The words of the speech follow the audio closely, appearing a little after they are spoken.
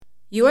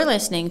You are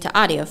listening to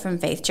audio from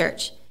Faith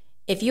Church.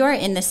 If you are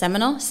in the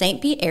Seminole,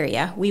 St. Pete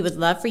area, we would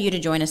love for you to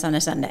join us on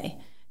a Sunday.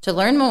 To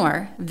learn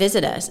more,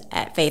 visit us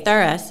at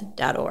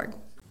faithrs.org.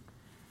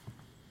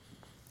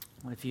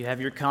 If you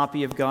have your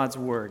copy of God's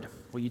Word,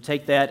 will you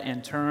take that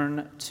and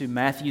turn to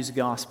Matthew's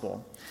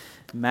Gospel,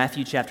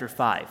 Matthew chapter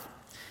 5.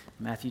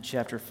 Matthew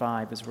chapter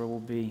 5 is where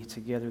we'll be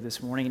together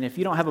this morning. And if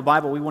you don't have a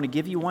Bible, we want to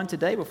give you one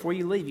today before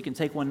you leave. You can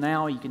take one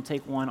now. You can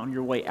take one on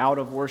your way out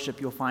of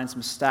worship. You'll find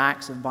some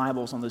stacks of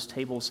Bibles on those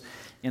tables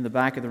in the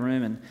back of the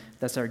room, and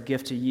that's our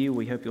gift to you.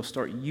 We hope you'll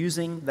start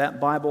using that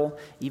Bible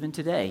even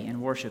today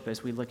in worship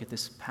as we look at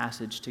this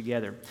passage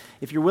together.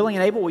 If you're willing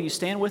and able, will you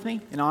stand with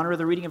me in honor of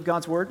the reading of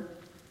God's Word?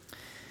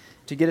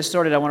 To get us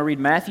started, I want to read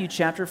Matthew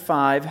chapter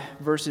 5,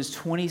 verses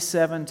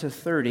 27 to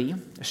 30,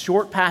 a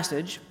short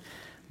passage,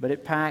 but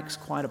it packs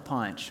quite a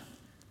punch.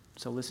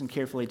 So listen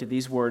carefully to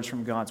these words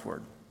from God's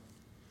Word.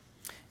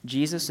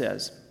 Jesus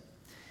says,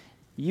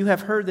 "You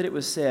have heard that it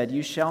was said,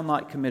 'You shall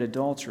not commit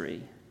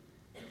adultery.'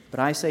 But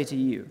I say to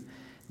you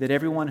that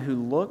everyone who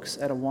looks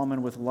at a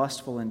woman with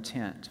lustful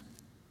intent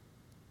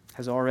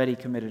has already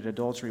committed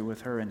adultery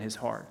with her in his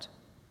heart.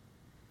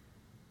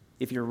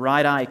 If your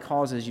right eye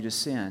causes you to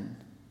sin,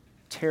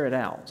 tear it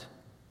out,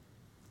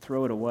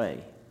 throw it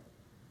away.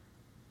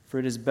 For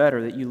it is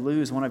better that you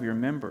lose one of your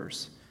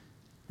members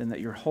than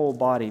that your whole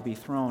body be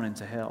thrown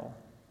into hell.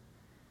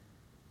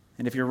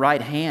 And if your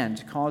right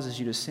hand causes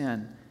you to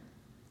sin,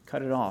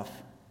 cut it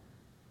off,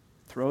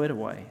 throw it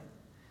away.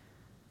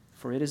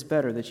 For it is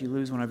better that you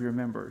lose one of your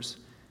members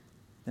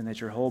than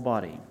that your whole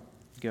body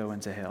go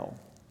into hell."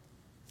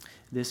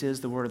 This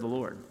is the word of the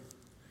Lord.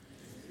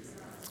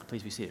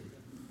 Please be seated.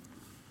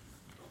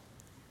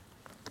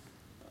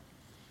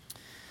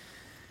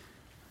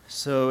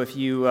 So if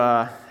you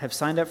have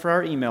signed up for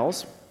our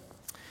emails,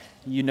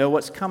 you know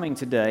what's coming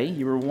today.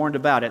 You were warned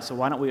about it, so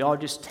why don't we all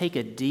just take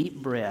a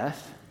deep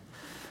breath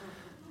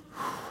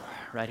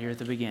right here at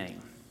the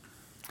beginning.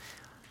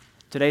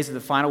 Today's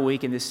the final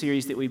week in this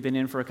series that we've been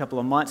in for a couple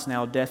of months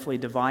now, Deathly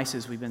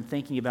Devices. We've been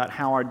thinking about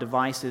how our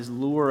devices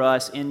lure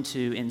us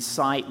into,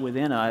 incite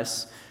within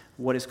us,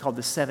 what is called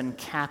the 7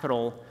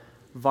 capital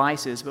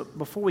vices. But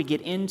before we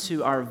get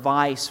into our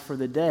vice for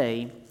the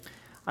day,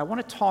 I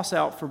want to toss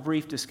out for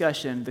brief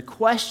discussion the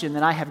question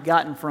that I have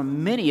gotten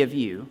from many of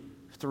you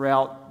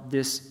throughout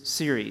this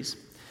series.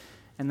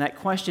 And that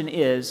question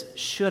is,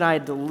 should I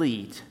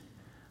delete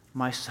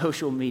my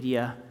social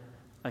media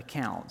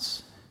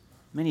accounts?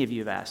 Many of you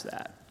have asked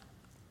that.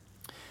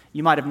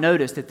 You might have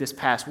noticed that this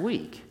past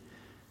week,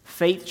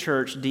 Faith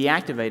Church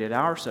deactivated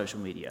our social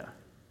media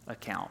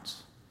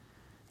accounts.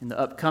 In the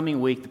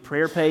upcoming week, the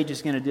prayer page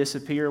is going to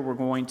disappear. We're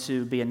going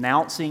to be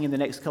announcing in the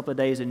next couple of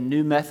days a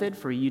new method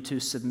for you to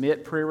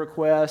submit prayer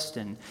requests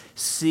and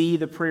see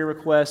the prayer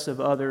requests of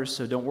others.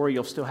 So don't worry,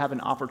 you'll still have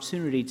an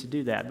opportunity to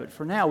do that. But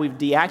for now, we've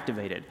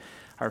deactivated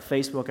our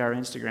Facebook, our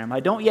Instagram. I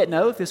don't yet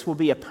know if this will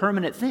be a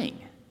permanent thing,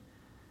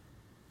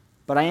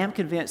 but I am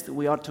convinced that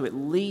we ought to at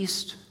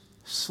least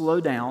slow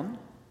down.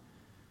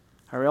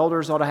 Our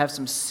elders ought to have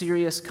some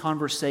serious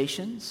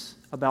conversations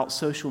about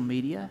social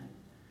media.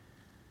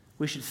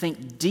 We should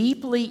think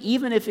deeply,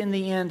 even if in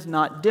the end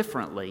not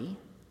differently,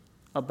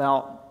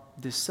 about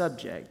this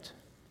subject.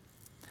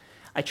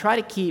 I try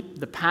to keep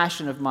the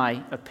passion of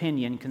my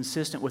opinion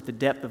consistent with the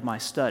depth of my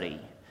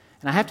study.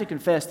 And I have to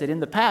confess that in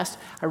the past,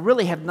 I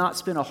really have not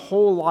spent a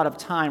whole lot of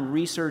time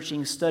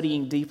researching,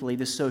 studying deeply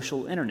the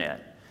social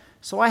internet.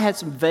 So I had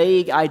some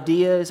vague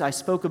ideas. I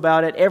spoke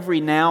about it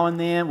every now and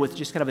then with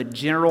just kind of a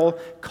general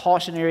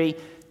cautionary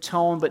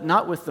tone, but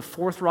not with the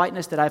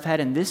forthrightness that I've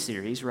had in this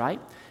series, right?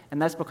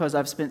 And that's because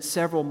I've spent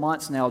several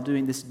months now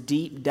doing this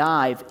deep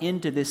dive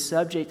into this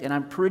subject, and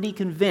I'm pretty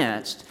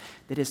convinced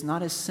that it's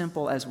not as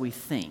simple as we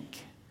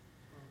think.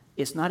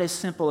 It's not as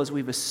simple as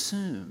we've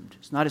assumed.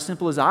 It's not as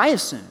simple as I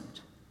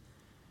assumed.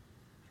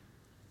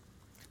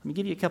 Let me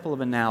give you a couple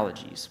of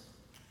analogies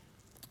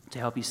to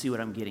help you see what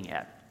I'm getting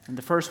at. And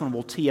the first one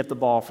will tee up the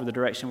ball for the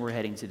direction we're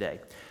heading today.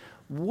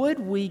 Would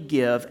we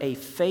give a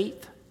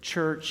Faith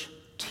Church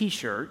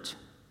t-shirt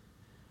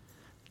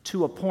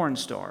to a porn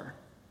star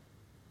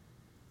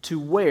to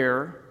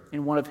wear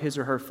in one of his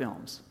or her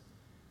films?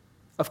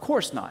 Of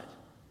course not.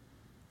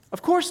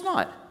 Of course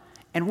not.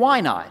 And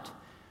why not?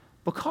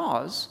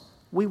 Because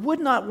we would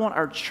not want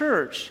our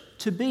church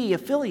to be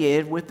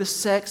affiliated with the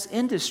sex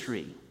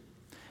industry.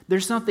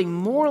 There's something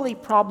morally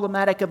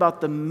problematic about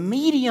the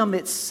medium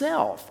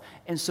itself,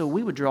 and so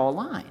we would draw a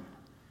line.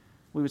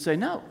 We would say,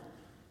 no,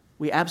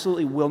 we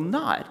absolutely will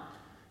not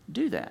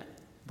do that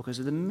because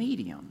of the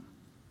medium.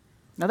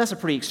 Now, that's a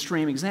pretty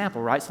extreme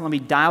example, right? So let me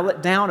dial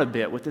it down a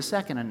bit with the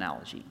second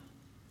analogy.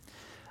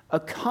 A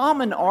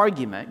common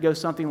argument goes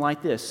something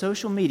like this.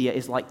 Social media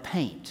is like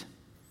paint.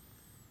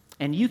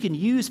 And you can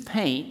use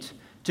paint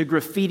to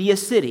graffiti a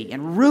city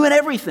and ruin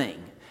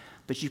everything.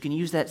 But you can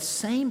use that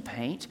same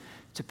paint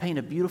to paint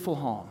a beautiful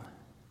home,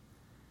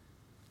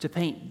 to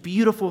paint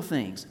beautiful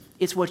things.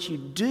 It's what you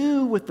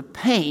do with the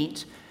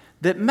paint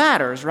that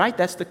matters, right?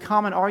 That's the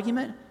common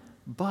argument.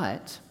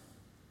 But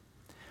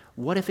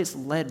what if it's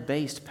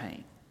lead-based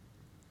paint?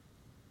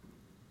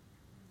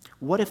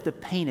 What if the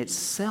pain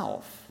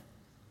itself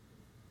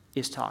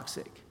is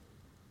toxic?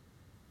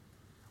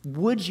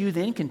 Would you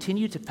then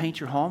continue to paint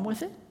your home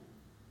with it?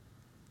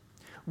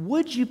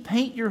 Would you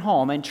paint your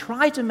home and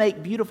try to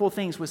make beautiful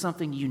things with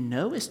something you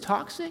know is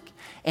toxic?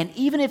 And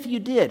even if you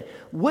did,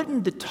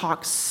 wouldn't the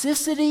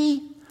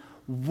toxicity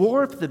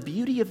warp the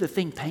beauty of the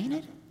thing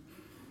painted?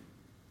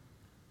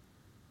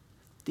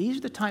 These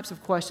are the types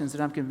of questions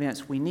that I'm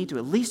convinced we need to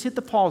at least hit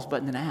the pause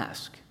button and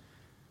ask.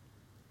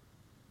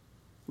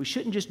 We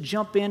shouldn't just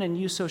jump in and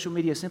use social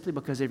media simply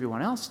because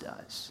everyone else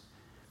does.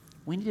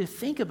 We need to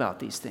think about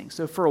these things.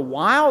 So for a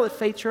while at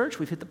Faith Church,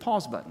 we've hit the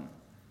pause button.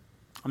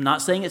 I'm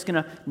not saying it's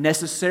going to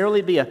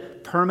necessarily be a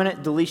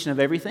permanent deletion of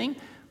everything.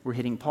 We're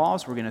hitting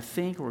pause. We're going to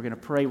think. We're going to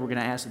pray. We're going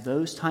to ask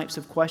those types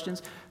of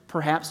questions.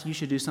 Perhaps you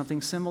should do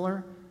something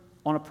similar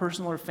on a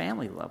personal or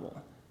family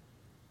level.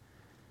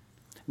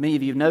 Many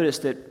of you have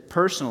noticed that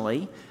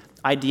personally,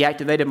 I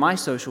deactivated my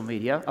social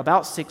media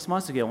about 6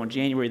 months ago on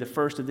January the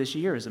 1st of this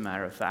year, as a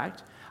matter of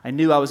fact. I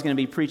knew I was going to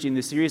be preaching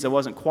this series. I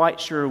wasn't quite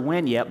sure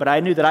when yet, but I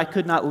knew that I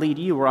could not lead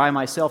you where I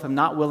myself am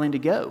not willing to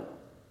go.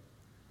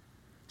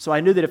 So I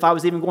knew that if I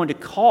was even going to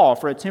call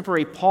for a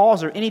temporary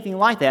pause or anything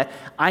like that,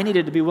 I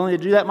needed to be willing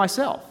to do that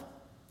myself.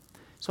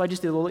 So I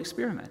just did a little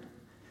experiment.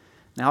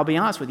 Now, I'll be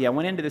honest with you, I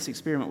went into this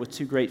experiment with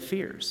two great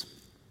fears.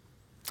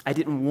 I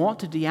didn't want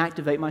to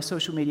deactivate my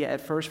social media at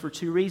first for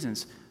two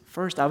reasons.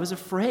 First, I was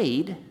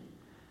afraid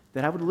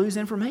that I would lose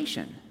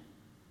information.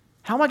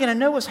 How am I going to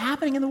know what's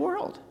happening in the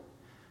world?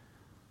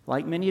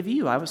 Like many of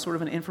you, I was sort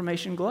of an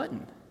information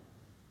glutton.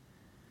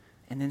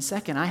 And then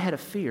second, I had a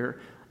fear,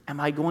 am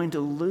I going to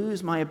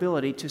lose my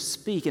ability to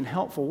speak in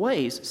helpful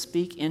ways,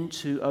 speak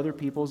into other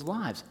people's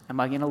lives? Am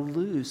I going to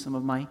lose some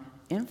of my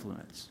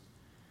influence?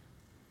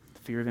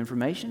 Fear of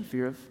information,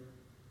 fear of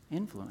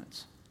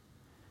influence.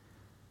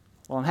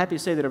 Well, I'm happy to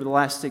say that over the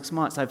last 6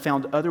 months, I've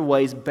found other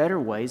ways, better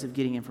ways of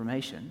getting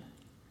information.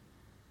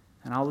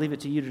 And I'll leave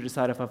it to you to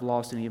decide if I've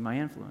lost any of my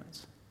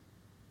influence.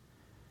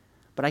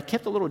 But I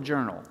kept a little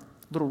journal,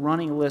 a little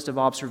running list of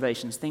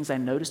observations, things I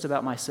noticed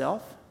about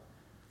myself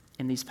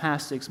in these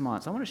past 6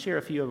 months. I want to share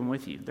a few of them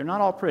with you. They're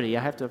not all pretty,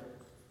 I have to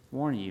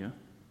warn you.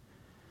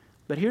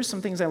 But here's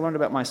some things I learned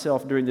about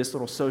myself during this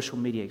little social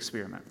media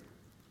experiment.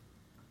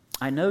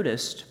 I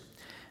noticed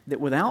that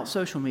without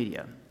social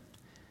media,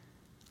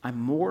 I'm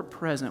more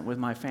present with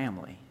my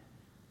family.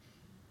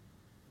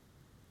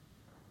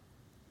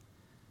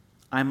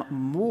 I'm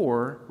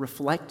more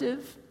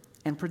reflective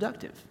and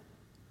productive.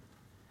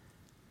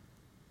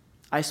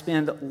 I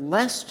spend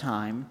less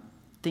time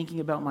thinking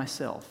about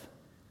myself,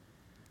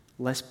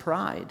 less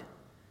pride,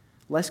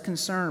 less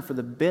concern for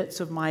the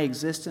bits of my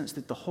existence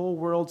that the whole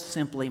world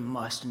simply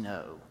must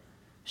know.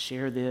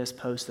 Share this,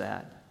 post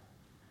that.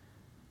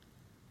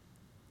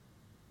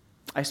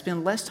 I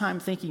spend less time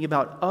thinking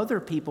about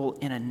other people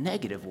in a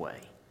negative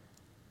way.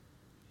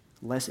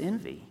 Less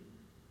envy,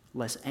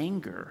 less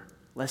anger,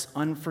 less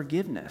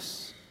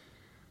unforgiveness,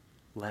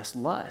 less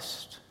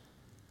lust.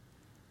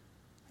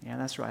 Yeah,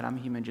 that's right, I'm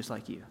human just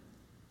like you.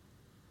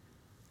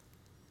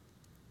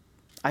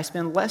 I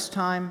spend less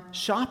time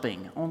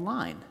shopping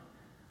online.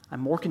 I'm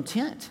more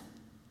content.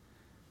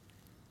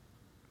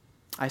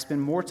 I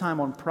spend more time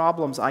on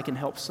problems I can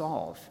help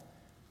solve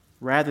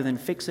rather than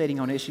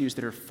fixating on issues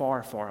that are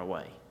far, far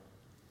away.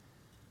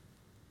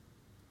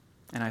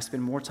 And I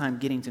spend more time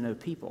getting to know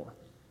people,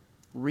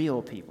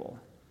 real people,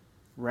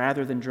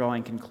 rather than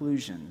drawing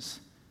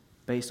conclusions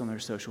based on their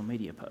social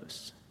media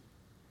posts.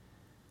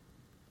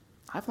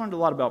 I've learned a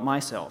lot about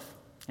myself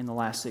in the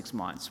last 6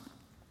 months.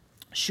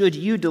 Should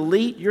you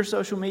delete your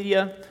social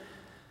media?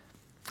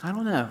 I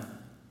don't know.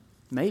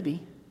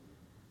 Maybe.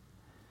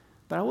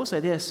 But I will say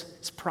this,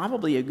 it's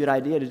probably a good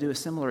idea to do a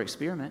similar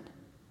experiment.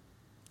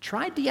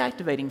 Try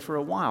deactivating for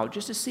a while,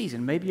 just a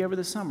season, maybe over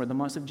the summer, the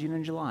months of June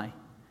and July.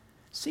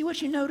 See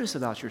what you notice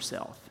about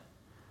yourself.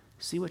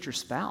 See what your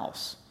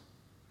spouse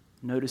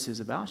notices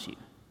about you.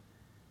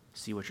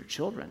 See what your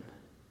children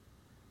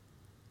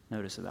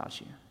notice about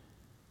you.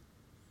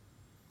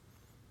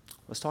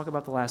 Let's talk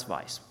about the last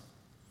vice.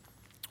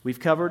 We've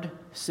covered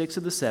 6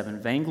 of the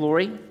 7: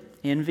 vainglory,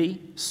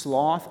 envy,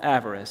 sloth,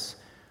 avarice,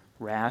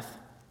 wrath,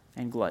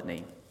 and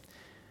gluttony.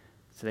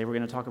 Today we're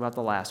going to talk about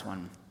the last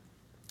one,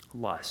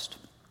 lust.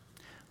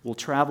 We'll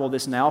travel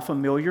this now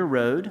familiar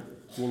road.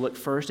 We'll look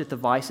first at the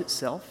vice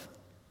itself.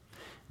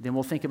 Then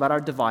we'll think about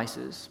our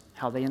devices,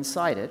 how they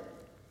incite it,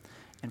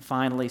 and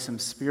finally some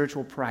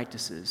spiritual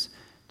practices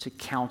to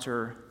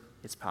counter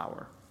its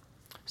power.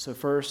 So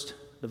first,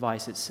 the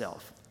vice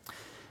itself.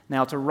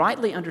 Now, to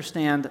rightly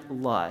understand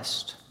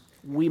lust,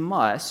 we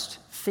must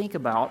think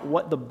about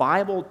what the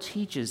Bible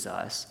teaches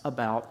us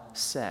about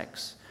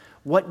sex,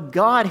 what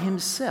God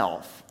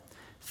Himself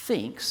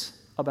thinks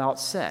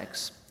about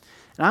sex.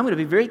 And I'm going to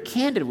be very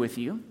candid with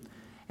you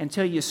and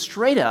tell you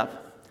straight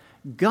up,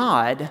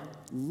 God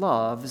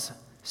loves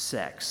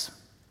sex.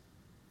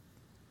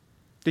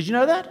 Did you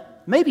know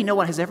that? Maybe no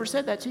one has ever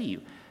said that to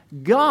you.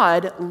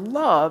 God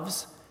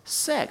loves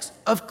sex.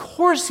 Of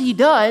course He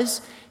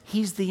does.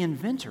 He's the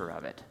inventor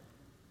of it.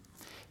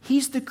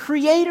 He's the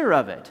creator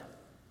of it.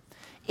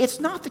 It's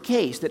not the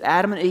case that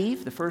Adam and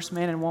Eve, the first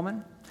man and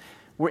woman,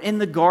 were in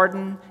the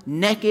garden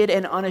naked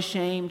and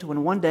unashamed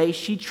when one day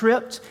she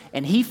tripped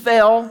and he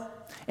fell.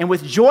 And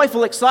with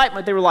joyful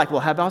excitement, they were like, well,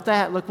 how about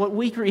that? Look what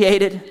we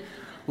created.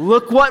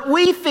 Look what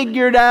we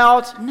figured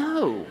out.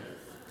 No.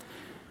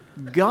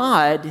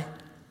 God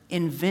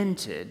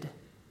invented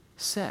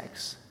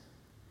sex.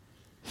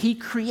 He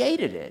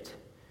created it.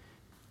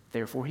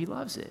 Therefore, he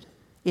loves it.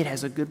 It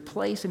has a good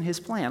place in his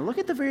plan. Look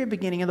at the very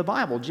beginning of the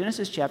Bible,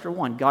 Genesis chapter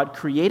 1. God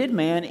created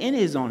man in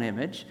his own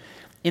image.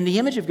 In the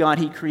image of God,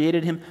 he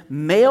created him.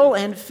 Male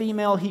and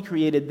female, he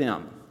created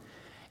them.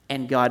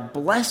 And God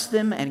blessed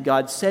them, and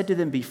God said to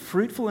them, be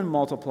fruitful and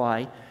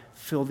multiply,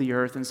 fill the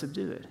earth and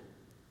subdue it.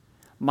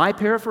 My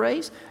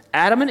paraphrase,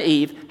 Adam and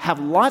Eve have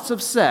lots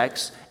of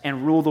sex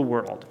and rule the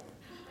world.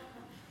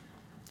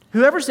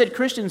 Whoever said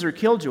Christians are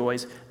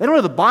killjoys, they don't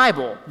know the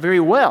Bible very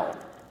well,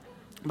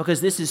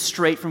 because this is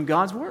straight from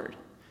God's word.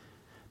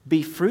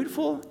 Be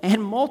fruitful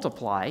and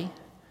multiply,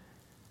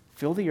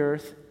 fill the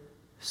earth,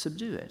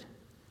 subdue it.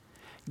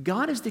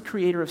 God is the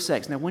creator of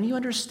sex. Now, when you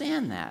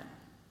understand that,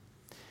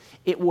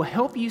 it will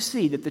help you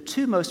see that the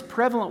two most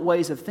prevalent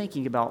ways of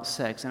thinking about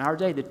sex in our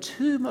day, the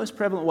two most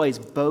prevalent ways,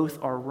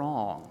 both are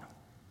wrong.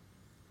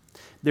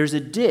 There's a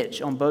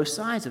ditch on both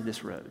sides of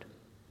this road.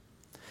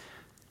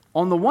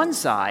 On the one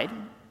side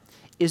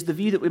is the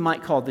view that we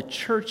might call the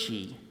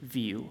churchy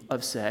view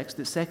of sex,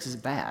 that sex is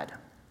bad.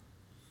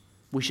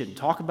 We shouldn't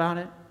talk about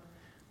it.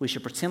 We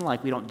should pretend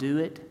like we don't do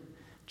it.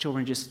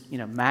 Children just,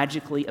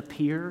 magically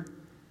appear.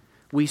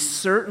 We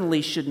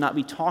certainly should not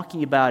be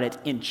talking about it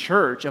in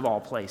church, of all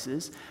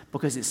places,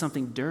 because it's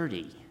something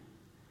dirty.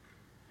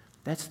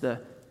 That's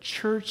the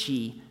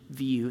churchy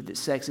view that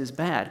sex is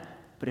bad.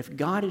 But if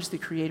God is the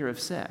creator of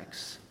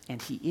sex,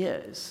 and he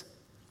is,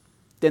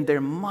 then there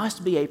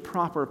must be a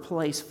proper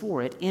place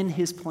for it in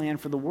his plan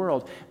for the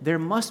world. There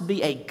must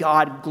be a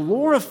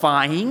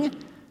God-glorifying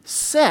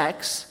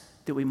sex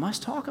that we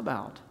must talk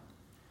about.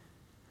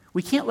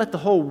 We can't let the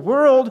whole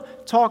world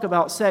talk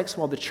about sex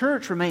while the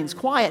church remains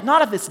quiet,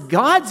 not if it's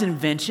God's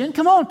invention.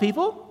 Come on,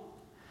 people.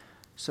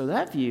 So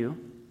that view,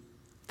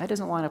 that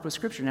doesn't line up with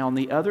Scripture. Now, on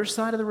the other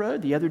side of the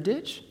road, the other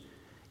ditch,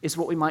 is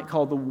what we might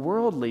call the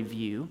worldly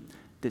view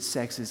that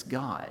sex is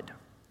God.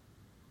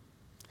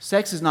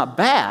 Sex is not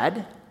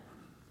bad,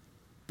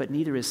 but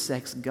neither is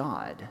sex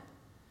God.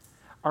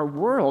 Our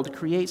world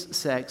creates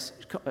sex,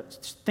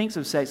 thinks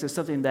of sex as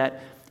something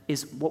that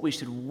is what we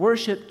should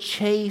worship,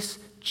 chase,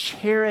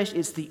 cherish.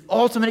 It's the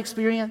ultimate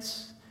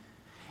experience.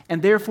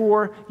 And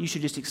therefore, you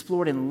should just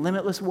explore it in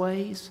limitless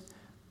ways.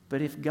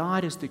 But if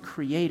God is the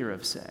creator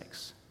of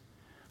sex,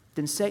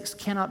 then sex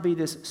cannot be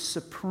this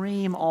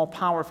supreme,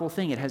 all-powerful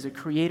thing. It has a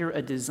creator,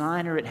 a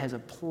designer. It has a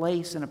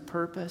place and a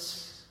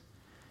purpose.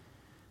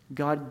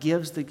 God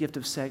gives the gift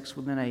of sex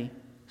within a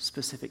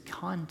specific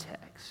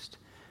context.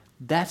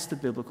 That's the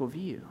biblical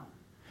view.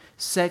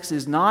 Sex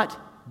is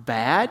not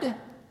bad.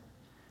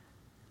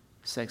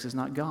 Sex is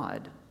not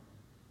God.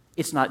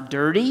 It's not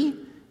dirty.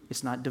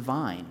 It's not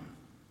divine.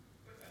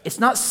 It's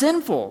not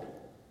sinful.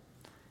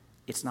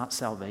 It's not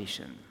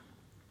salvation.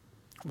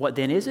 What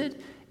then is it?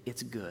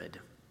 It's good.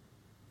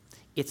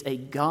 It's a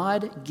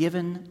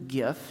God-given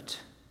gift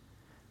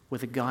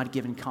with a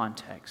God-given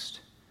context.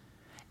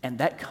 And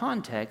that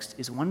context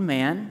is one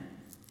man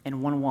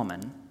and one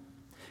woman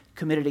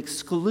committed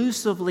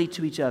exclusively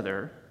to each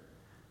other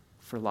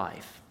for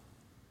life.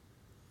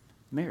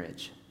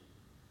 Marriage.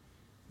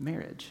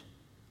 Marriage.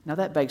 Now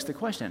that begs the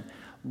question,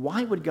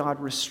 why would God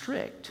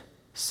restrict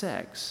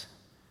sex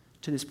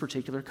to this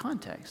particular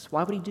context?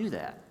 Why would he do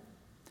that?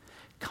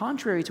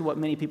 Contrary to what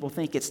many people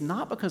think, it's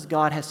not because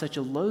God has such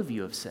a low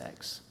view of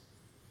sex.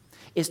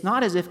 It's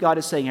not as if God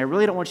is saying, I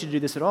really don't want you to do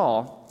this at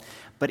all,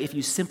 but if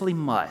you simply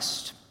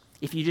must,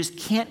 if you just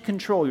can't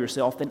control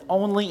yourself, then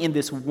only in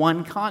this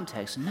one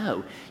context.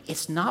 No,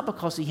 it's not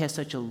because he has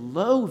such a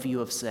low view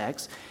of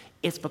sex.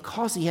 It's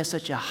because he has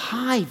such a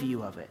high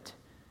view of it.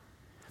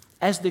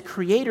 As the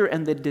creator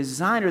and the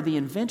designer, the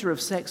inventor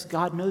of sex,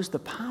 God knows the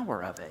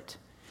power of it.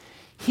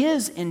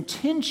 His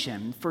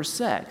intention for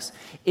sex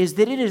is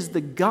that it is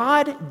the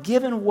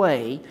God-given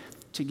way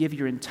to give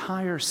your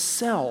entire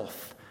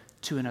self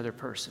to another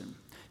person.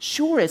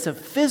 Sure, it's a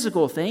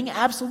physical thing,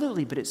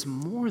 absolutely, but it's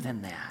more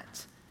than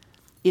that.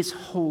 It's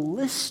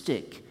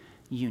holistic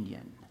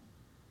union.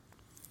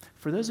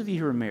 For those of you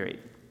who are married,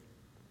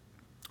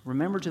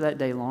 remember to that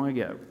day long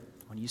ago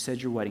when you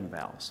said your wedding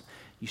vows.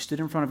 You stood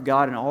in front of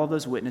God and all of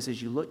those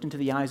witnesses. You looked into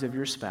the eyes of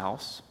your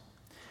spouse.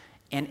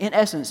 And in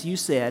essence, you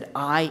said,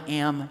 I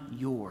am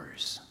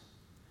yours.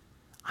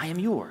 I am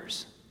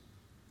yours.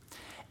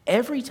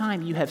 Every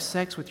time you have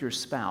sex with your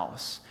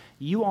spouse,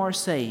 you are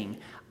saying,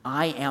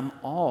 I am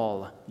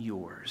all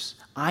yours.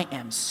 I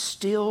am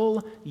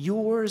still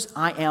yours.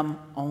 I am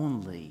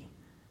only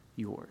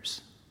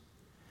yours.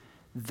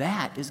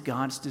 That is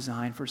God's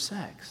design for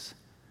sex.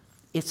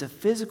 It's a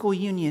physical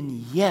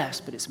union, yes,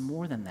 but it's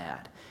more than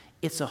that.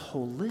 It's a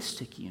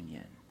holistic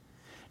union.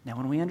 Now,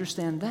 when we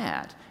understand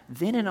that,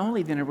 then and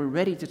only then are we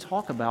ready to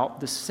talk about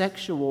the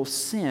sexual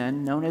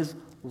sin known as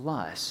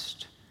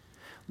lust.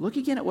 Look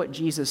again at what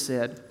Jesus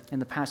said in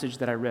the passage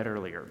that I read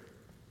earlier.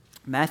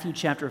 Matthew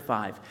chapter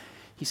 5.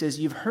 He says,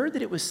 "You've heard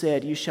that it was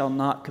said, 'You shall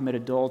not commit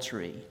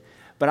adultery.'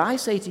 But I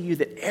say to you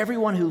that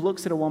everyone who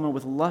looks at a woman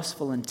with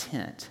lustful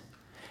intent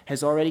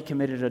has already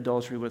committed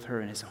adultery with her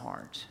in his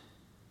heart."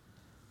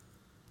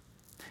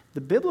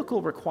 The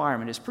biblical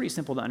requirement is pretty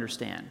simple to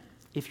understand.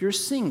 If you're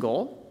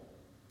single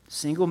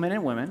men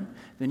and women,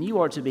 then you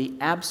are to be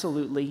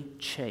absolutely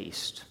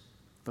chaste,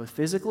 both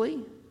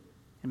physically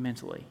and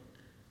mentally.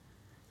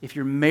 If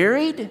you're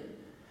married,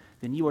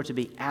 then you are to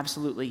be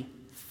absolutely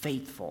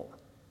faithful,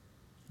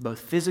 both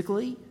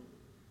physically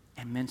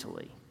and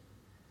mentally.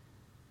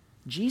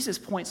 Jesus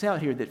points out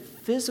here that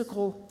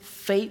physical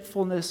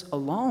faithfulness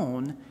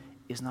alone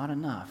is not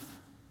enough.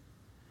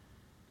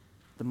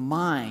 The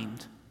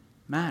mind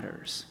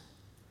matters.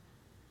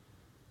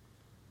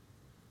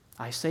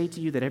 I say to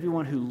you that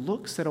everyone who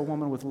looks at a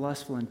woman with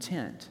lustful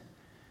intent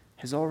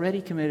has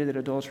already committed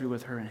adultery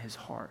with her in his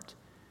heart.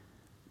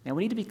 Now,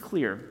 we need to be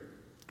clear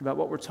about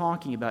what we're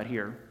talking about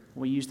here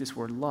when we use this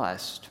word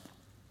lust.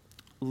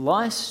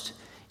 Lust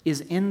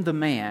is in the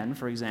man,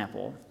 for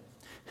example,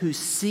 who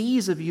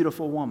sees a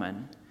beautiful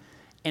woman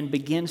and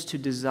begins to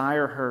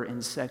desire her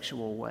in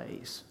sexual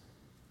ways.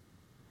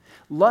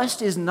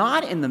 Lust is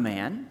not in the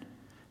man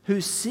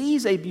who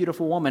sees a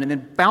beautiful woman and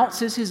then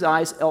bounces his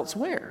eyes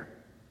elsewhere.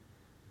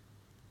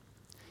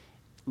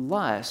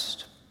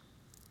 Lust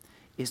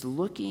is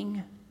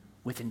looking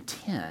with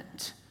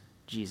intent,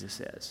 Jesus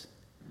says.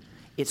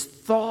 It's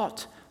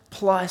thought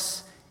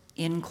plus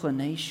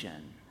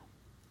inclination.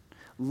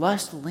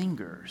 Lust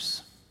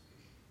lingers.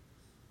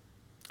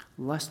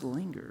 Lust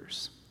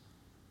lingers.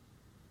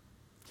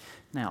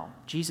 Now,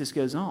 Jesus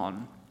goes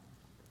on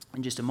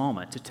in just a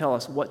moment to tell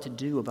us what to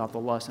do about the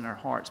lust in our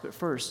hearts. But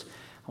first,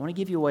 I want to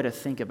give you a way to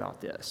think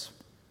about this.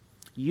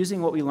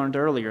 Using what we learned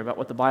earlier about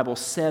what the Bible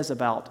says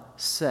about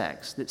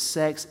sex, that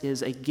sex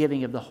is a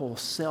giving of the whole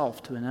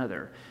self to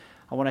another,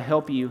 I want to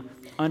help you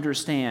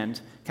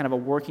understand kind of a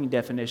working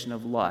definition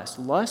of lust.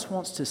 Lust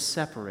wants to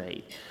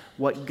separate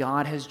what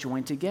God has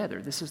joined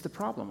together. This is the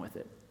problem with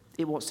it.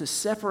 It wants to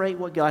separate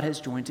what God has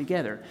joined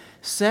together.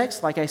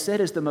 Sex, like I said,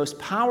 is the most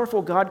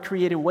powerful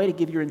God-created way to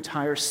give your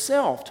entire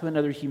self to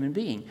another human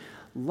being.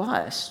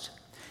 Lust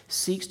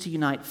seeks to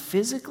unite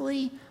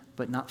physically,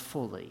 but not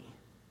fully.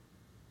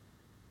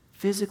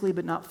 Physically,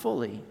 but not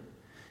fully.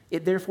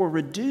 It therefore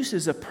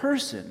reduces a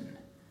person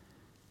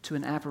to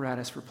an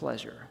apparatus for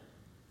pleasure.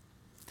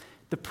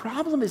 The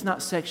problem is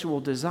not sexual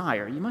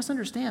desire. You must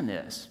understand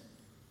this.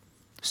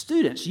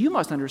 Students, you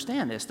must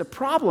understand this. The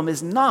problem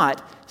is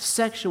not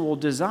sexual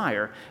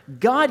desire.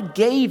 God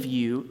gave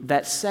you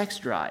that sex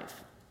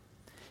drive.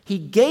 He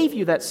gave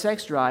you that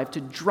sex drive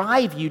to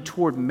drive you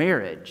toward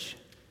marriage.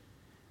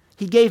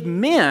 He gave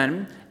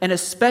men an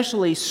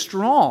especially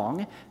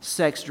strong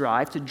sex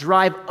drive to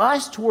drive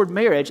us toward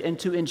marriage and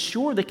to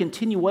ensure the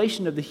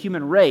continuation of the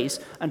human race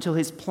until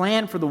his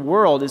plan for the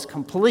world is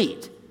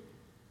complete.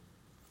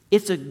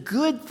 It's a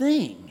good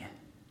thing.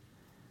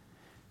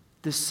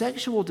 The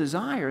sexual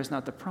desire is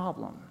not the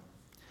problem.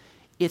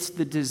 It's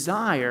the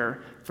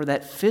desire for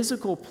that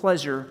physical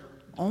pleasure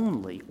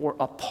only or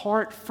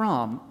apart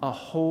from a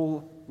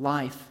whole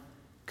life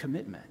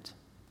commitment.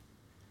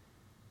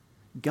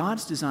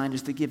 God's design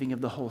is the giving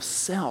of the whole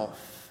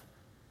self.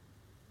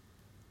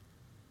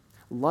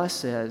 Lust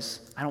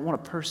says, I don't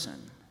want a person.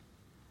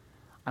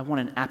 I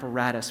want an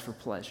apparatus for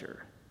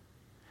pleasure.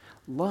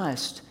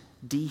 Lust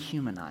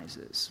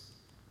dehumanizes.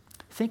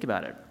 Think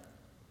about it.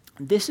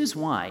 This is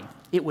why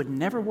it would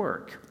never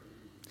work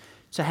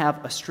to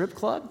have a strip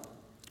club,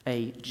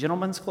 a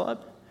gentleman's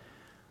club,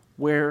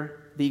 where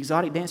the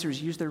exotic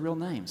dancers use their real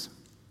names.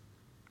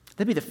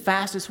 That'd be the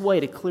fastest way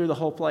to clear the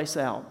whole place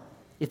out.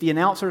 If the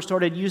announcer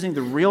started using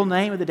the real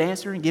name of the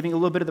dancer and giving a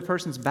little bit of the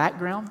person's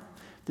background,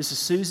 this is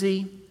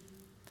Susie.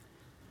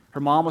 Her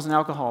mom was an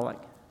alcoholic.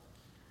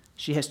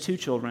 She has 2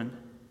 children.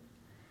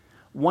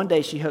 One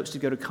day she hopes to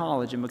go to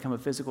college and become a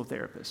physical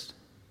therapist.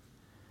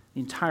 The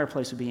entire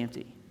place would be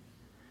empty.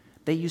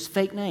 They use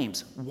fake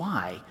names.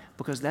 Why?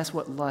 Because that's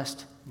what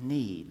lust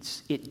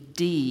needs. It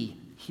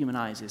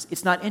dehumanizes.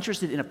 It's not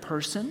interested in a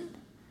person.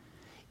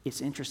 It's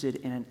interested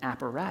in an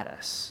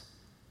apparatus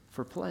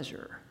for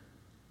pleasure.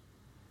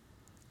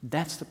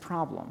 That's the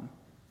problem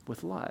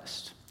with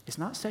lust. It's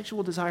not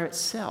sexual desire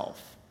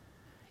itself.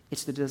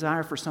 It's the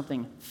desire for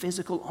something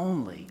physical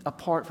only,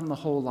 apart from the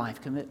whole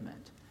life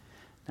commitment.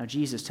 Now,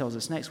 Jesus tells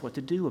us next what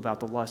to do about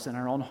the lust in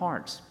our own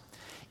hearts.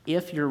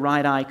 If your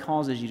right eye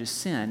causes you to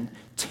sin,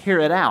 tear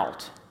it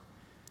out.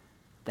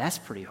 That's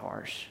pretty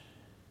harsh.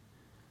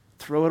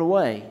 Throw it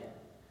away.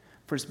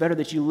 For it's better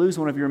that you lose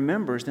one of your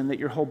members than that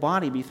your whole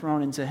body be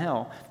thrown into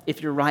hell.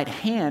 If your right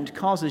hand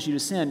causes you to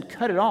sin,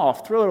 cut it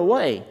off, throw it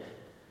away.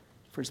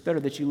 For it's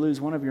better that you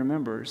lose one of your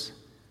members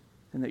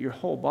than that your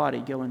whole body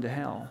go into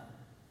hell.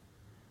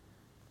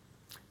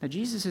 Now,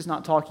 Jesus is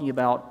not talking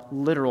about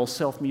literal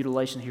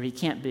self-mutilation here. He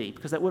can't be,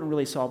 because that wouldn't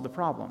really solve the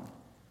problem.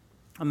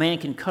 A man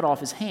can cut off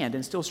his hand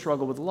and still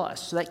struggle with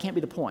lust, so that can't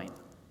be the point.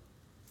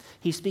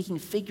 He's speaking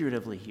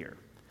figuratively here.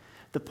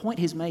 The point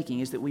he's making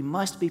is that we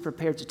must be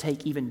prepared to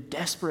take even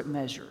desperate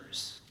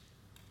measures,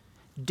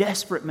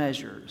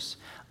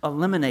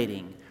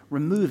 eliminating,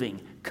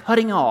 removing,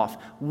 cutting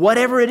off,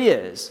 whatever it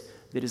is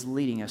that is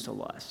leading us to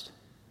lust.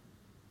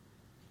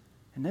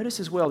 And notice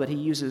as well that he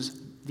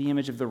uses the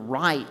image of the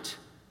right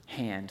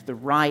hand, the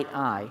right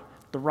eye.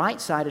 The right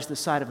side is the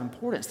side of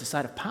importance, the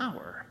side of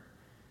power.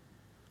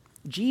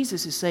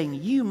 Jesus is saying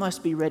you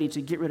must be ready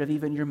to get rid of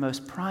even your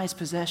most prized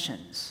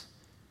possessions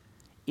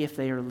if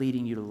they are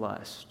leading you to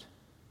lust.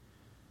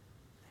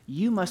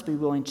 You must be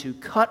willing to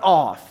cut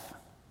off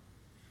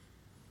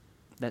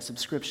that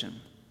subscription.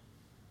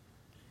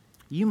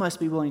 You must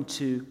be willing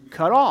to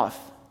cut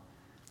off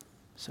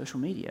social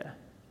media.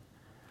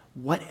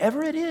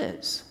 Whatever it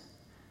is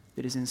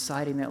that is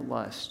inciting that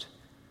lust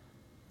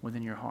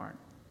within your heart.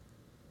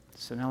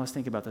 So now let's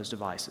think about those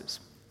devices.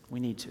 We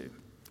need to.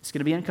 It's going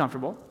to be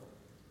uncomfortable,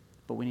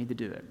 but we need to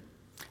do it.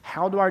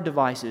 How do our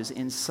devices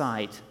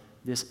incite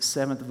this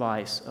seventh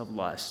vice of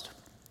lust?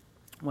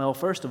 Well,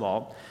 first of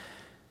all,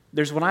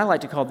 there's what I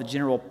like to call the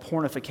general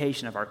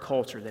pornification of our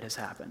culture that has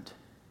happened.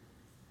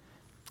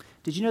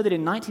 Did you know that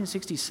in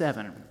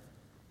 1967,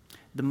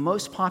 the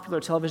most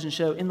popular television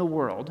show in the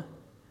world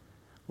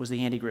was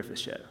The Andy Griffith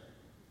Show?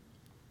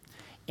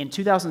 In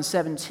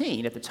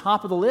 2017, at the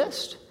top of the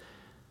list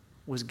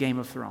was Game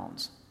of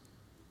Thrones.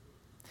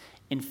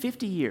 In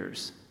 50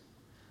 years,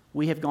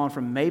 we have gone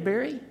from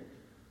Mayberry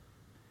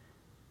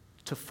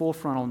to full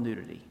frontal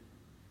nudity.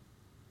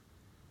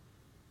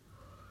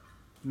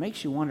 It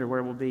makes you wonder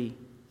where we'll be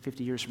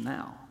 50 years from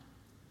now.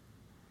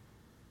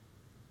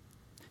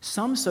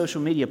 Some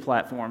social media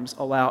platforms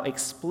allow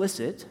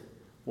explicit,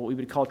 what we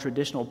would call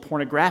traditional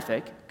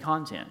pornographic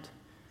content.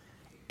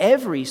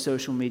 Every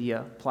social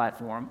media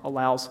platform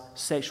allows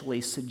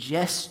sexually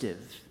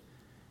suggestive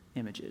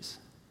images.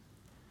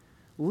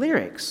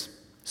 Lyrics,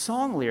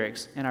 song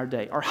lyrics in our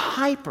day are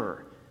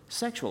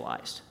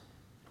hyper-sexualized.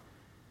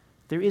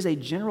 There is a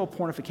general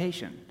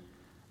pornification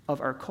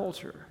of our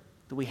culture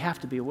that we have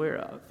to be aware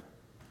of.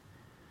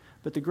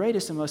 But the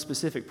greatest and most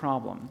specific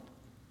problem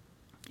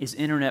is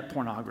internet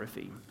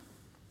pornography.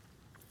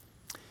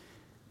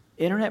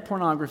 Internet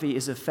pornography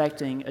is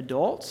affecting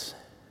adults,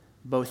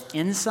 both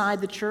inside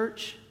the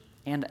church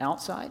and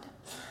outside.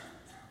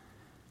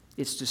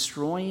 It's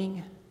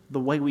destroying the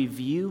way we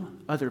view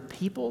other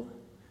people.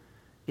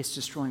 It's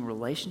destroying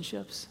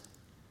relationships.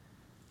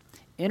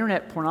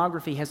 Internet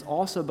pornography has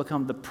also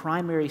become the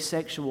primary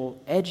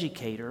sexual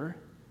educator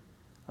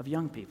of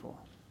young people.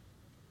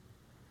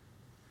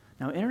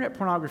 Now, internet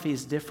pornography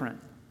is different,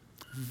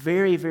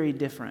 very, very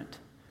different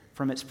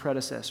from its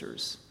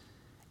predecessors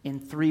in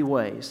three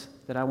ways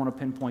that I want to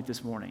pinpoint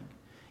this morning.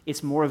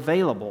 It's more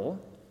available,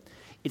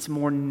 it's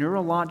more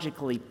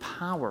neurologically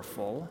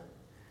powerful,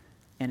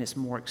 and it's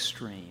more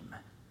extreme.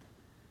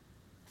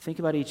 Think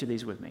about each of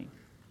these with me.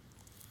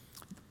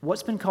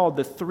 What's been called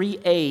the 3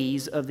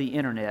 A's of the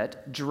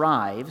internet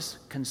drives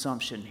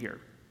consumption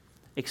here: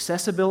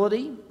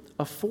 accessibility,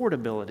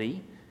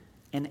 affordability,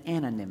 and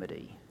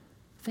anonymity.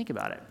 Think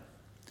about it.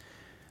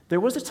 There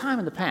was a time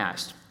in the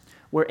past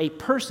where a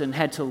person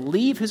had to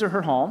leave his or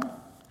her home,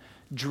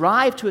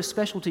 drive to a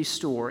specialty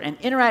store, and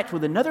interact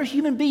with another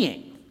human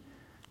being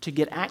to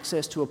get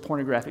access to a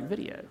pornographic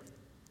video.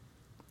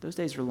 Those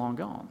days are long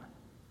gone.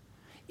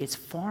 It's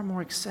far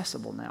more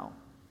accessible now.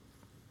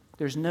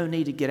 There's no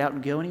need to get out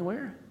and go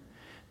anywhere.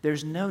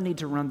 There's no need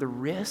to run the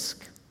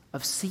risk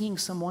of seeing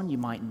someone you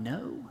might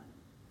know.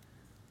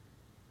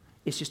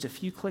 It's just a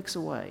few clicks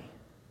away.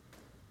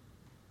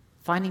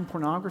 Finding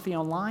pornography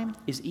online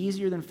is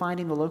easier than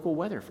finding the local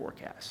weather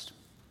forecast.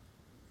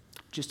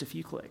 Just a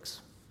few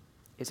clicks.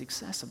 It's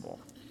accessible.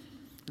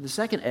 The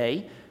second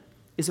A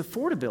is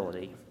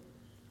affordability.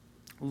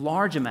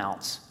 Large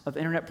amounts of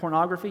internet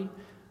pornography,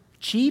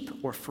 cheap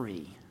or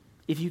free.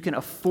 If you can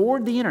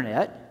afford the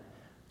internet,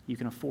 you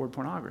can afford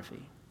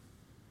pornography.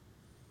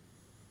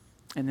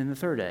 And then the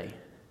third A,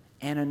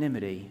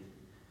 anonymity.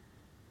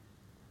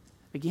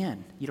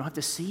 Again, you don't have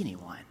to see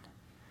anyone.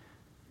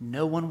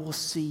 No one will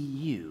see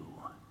you.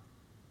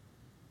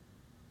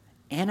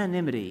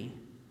 Anonymity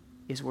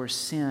is where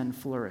sin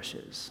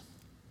flourishes.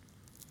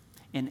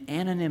 And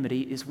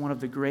anonymity is one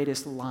of the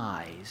greatest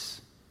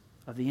lies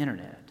of the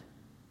internet.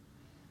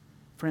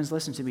 Friends,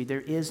 listen to me.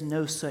 There is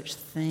no such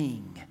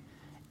thing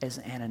as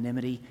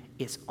anonymity.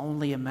 It's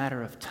only a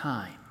matter of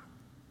time.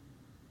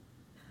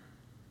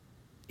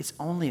 It's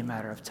only a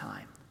matter of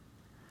time.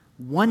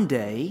 One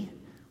day,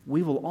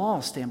 we will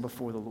all stand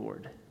before the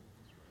Lord.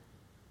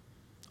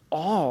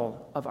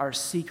 All of our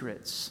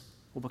secrets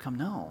will become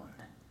known.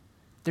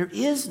 There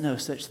is no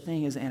such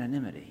thing as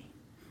anonymity.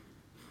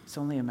 It's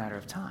only a matter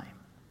of time.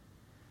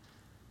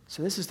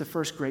 So this is the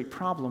first great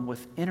problem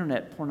with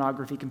internet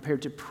pornography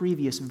compared to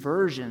previous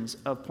versions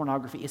of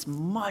pornography. It's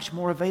much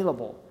more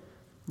available,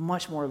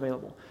 much more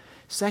available.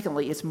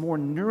 Secondly, it's more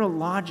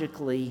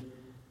neurologically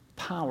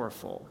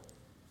powerful.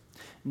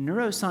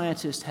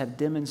 Neuroscientists have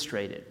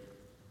demonstrated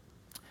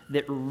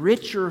that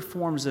richer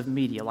forms of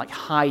media, like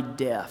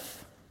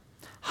high-def,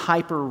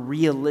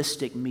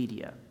 hyper-realistic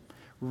media,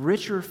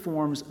 richer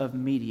forms of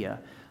media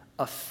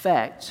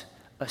affect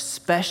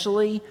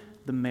especially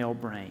the male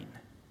brain.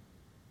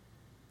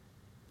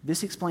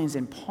 This explains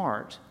in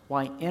part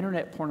why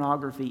internet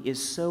pornography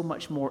is so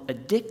much more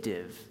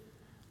addictive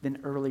than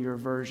earlier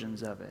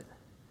versions of it.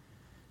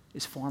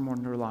 It's far more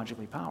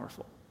neurologically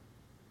powerful.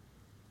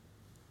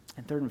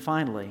 And third and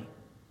finally,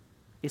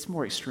 it's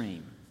more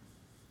extreme,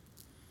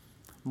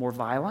 more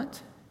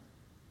violent,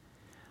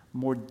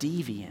 more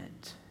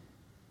deviant.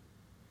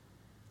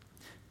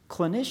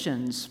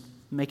 Clinicians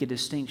make a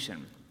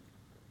distinction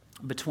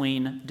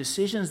between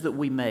decisions that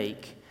we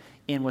make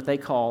in what they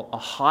call a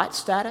hot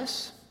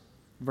status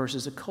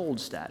versus a cold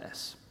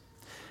status.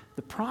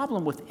 The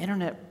problem with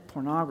internet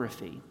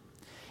pornography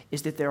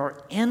is that there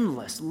are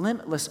endless,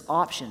 limitless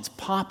options,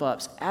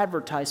 pop-ups,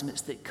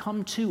 advertisements that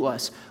come to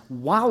us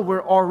while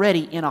we're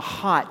already in a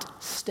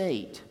hot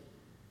state.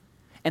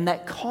 And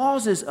that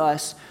causes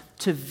us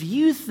to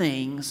view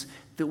things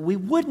that we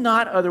would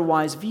not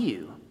otherwise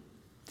view.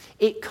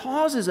 It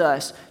causes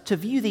us to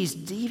view these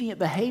deviant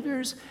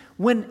behaviors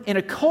when in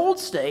a cold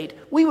state,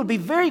 we would be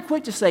very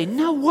quick to say,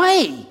 no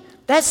way,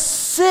 that's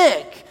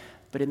sick.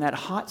 But in that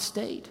hot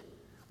state,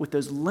 with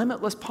those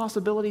limitless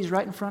possibilities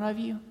right in front of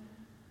you,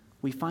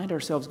 we find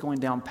ourselves going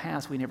down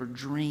paths we never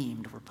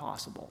dreamed were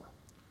possible.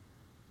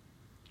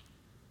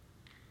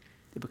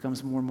 It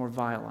becomes more and more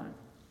violent.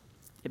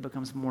 It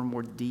becomes more and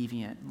more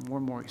deviant, more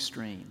and more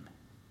extreme.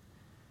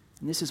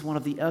 And this is one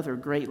of the other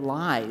great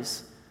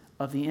lies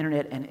of the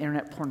internet and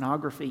internet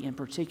pornography in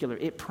particular.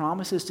 It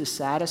promises to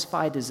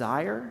satisfy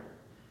desire,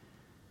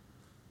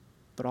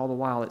 but all the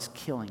while it's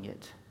killing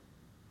it.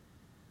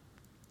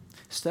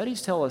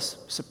 Studies tell us,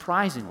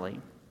 surprisingly,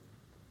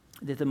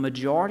 that the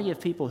majority of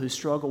people who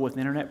struggle with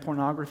internet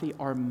pornography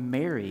are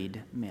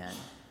married men.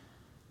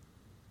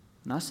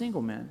 Not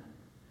single men,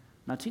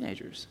 not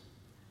teenagers.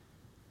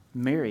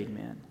 Married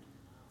men.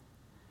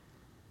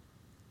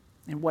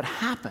 And what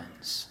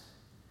happens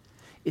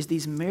is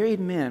these married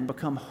men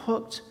become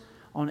hooked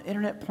on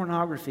internet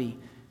pornography,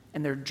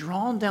 and they're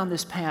drawn down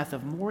this path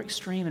of more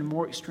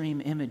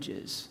extreme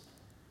images.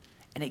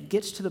 And it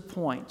gets to the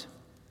point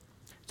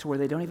to where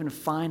they don't even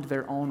find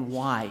their own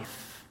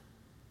wife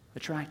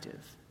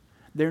attractive.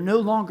 They're no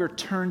longer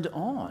turned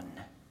on,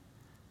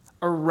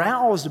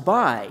 aroused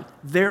by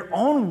their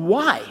own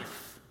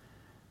wife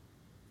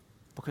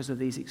because of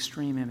these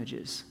extreme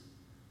images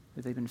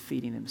that they've been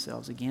feeding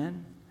themselves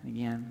again and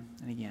again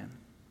and again.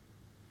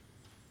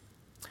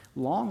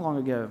 Long, long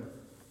ago,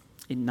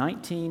 in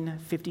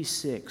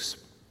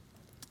 1956,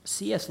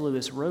 C.S.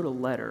 Lewis wrote a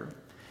letter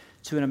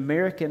to an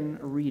American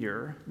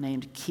reader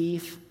named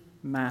Keith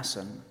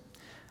Masson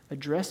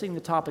addressing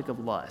the topic of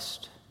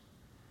lust.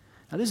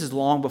 Now, this is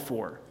long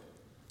before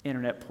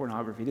internet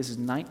pornography. This is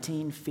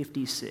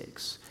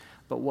 1956.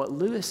 But what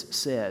Lewis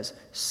says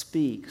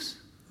speaks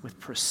with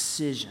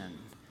precision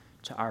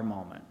to our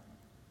moment.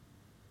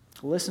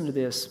 Listen to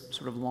this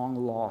sort of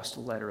long-lost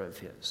letter of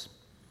his.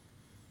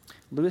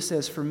 Lewis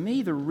says, "For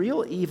me, the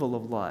real evil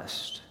of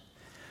lust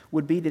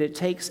would be that it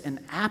takes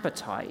an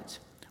appetite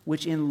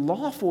which in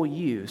lawful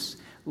use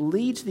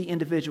leads the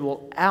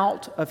individual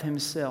out of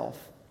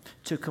himself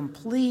to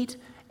complete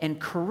and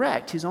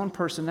correct his own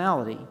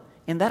personality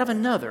and that of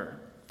another,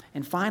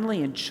 and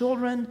finally in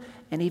children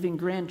and even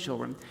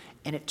grandchildren.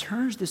 And it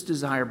turns this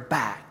desire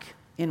back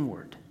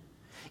inward.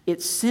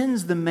 It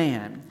sends the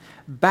man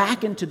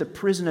back into the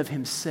prison of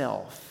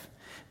himself,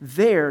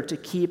 there to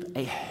keep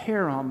a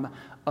harem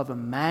of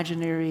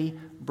imaginary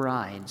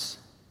brides.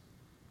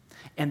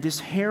 And this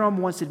harem,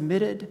 once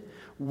admitted,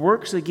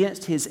 works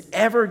against his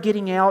ever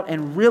getting out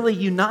and really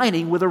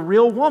uniting with a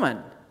real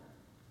woman.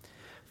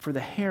 For the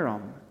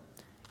harem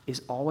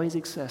is always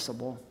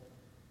accessible,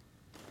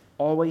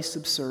 always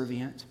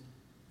subservient,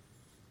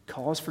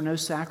 calls for no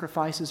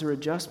sacrifices or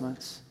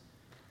adjustments,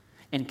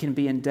 and can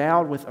be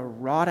endowed with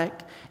erotic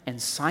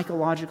and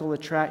psychological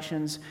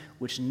attractions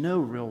which no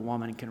real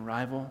woman can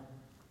rival.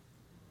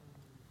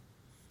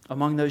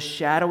 Among those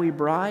shadowy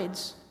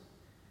brides,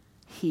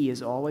 he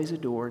is always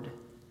adored,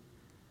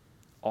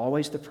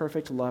 always the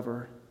perfect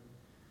lover.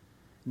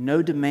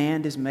 No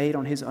demand is made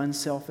on his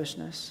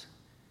unselfishness,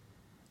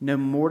 no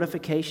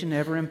mortification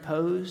ever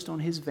imposed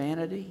on his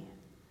vanity.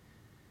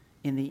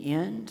 In the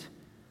end,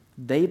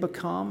 they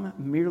become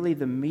merely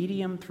the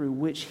medium through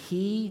which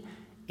he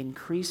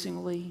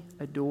increasingly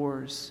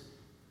adores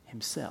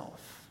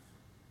himself."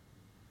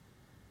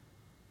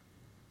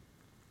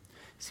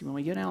 See, when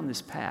we go down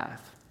this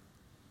path,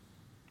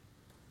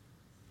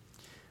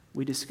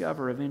 we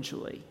discover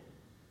eventually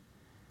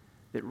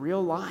that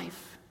real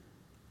life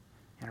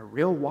and a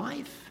real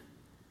wife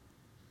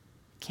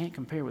can't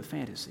compare with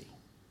fantasy.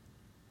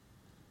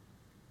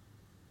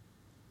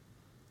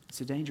 It's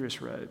a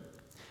dangerous road.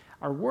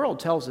 Our world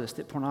tells us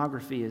that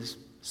pornography is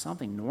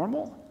something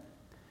normal,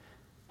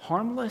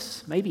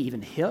 harmless, maybe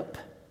even hip.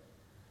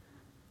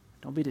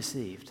 Don't be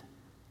deceived.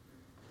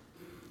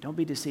 Don't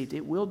be deceived.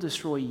 It will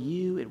destroy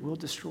you. It will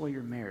destroy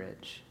your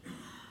marriage.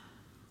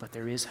 But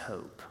there is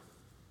hope.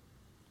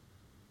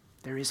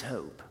 There is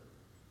hope.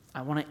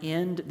 I want to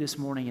end this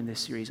morning in this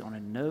series on a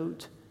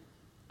note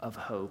of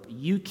hope.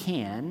 You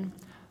can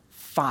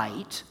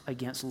fight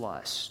against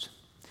lust.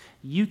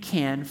 You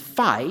can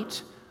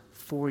fight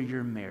for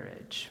your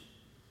marriage.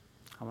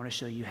 I want to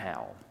show you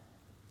how.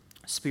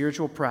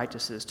 Spiritual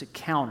practices to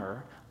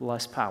counter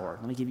lust power.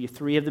 Let me give you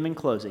 3 of them in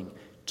closing.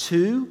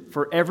 2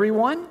 for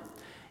everyone,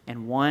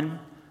 and 1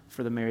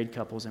 for the married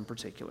couples in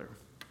particular.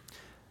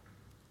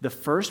 The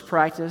first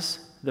practice,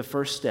 the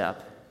first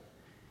step,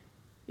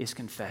 is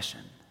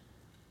confession.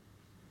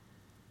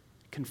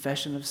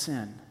 Confession of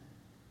sin.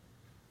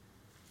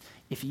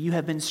 If you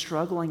have been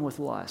struggling with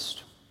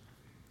lust,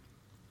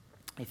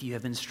 if you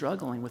have been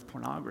struggling with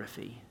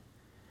pornography,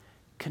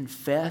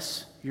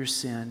 confess your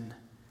sin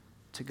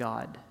to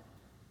God.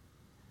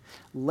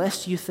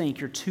 Lest you think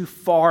you're too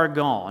far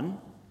gone,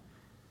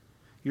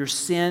 your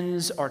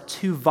sins are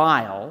too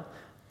vile,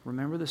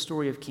 remember the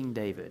story of King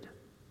David.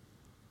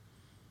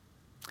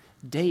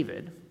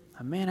 David,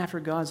 a man after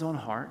God's own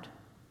heart,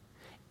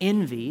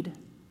 envied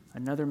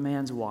another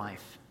man's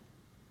wife,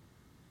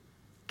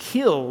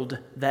 killed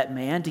that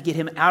man to get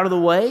him out of the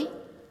way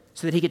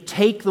so that he could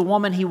take the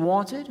woman he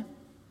wanted.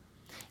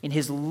 In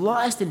his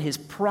lust, in his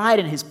pride,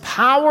 in his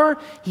power,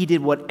 he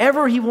did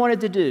whatever he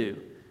wanted to do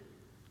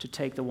to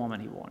take the woman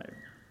he wanted.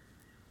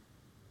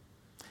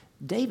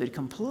 David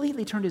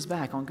completely turned his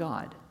back on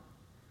God.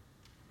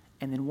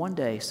 And then one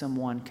day,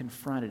 someone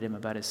confronted him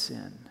about his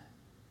sin.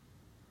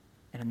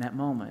 And in that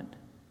moment,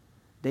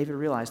 David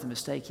realized the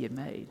mistake he had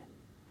made.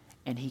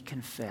 And he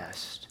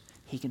confessed.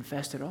 He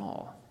confessed it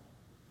all.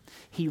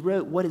 He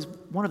wrote what is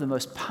one of the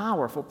most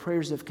powerful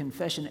prayers of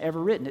confession ever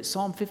written. It's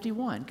Psalm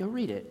 51. Go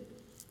read it.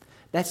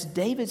 That's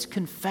David's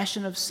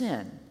confession of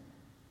sin.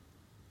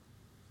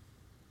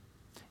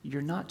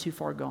 You're not too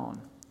far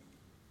gone.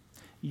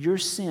 Your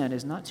sin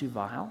is not too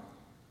vile.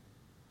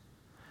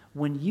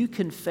 When you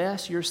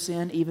confess your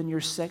sin, even your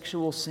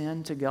sexual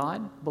sin to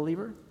God,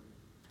 believer,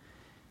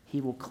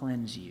 He will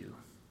cleanse you.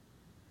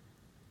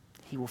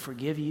 He will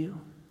forgive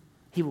you.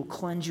 He will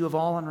cleanse you of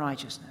all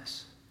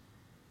unrighteousness.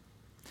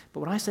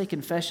 But when I say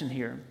confession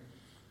here,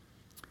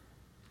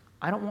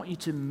 I don't want you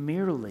to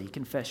merely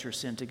confess your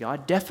sin to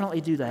God.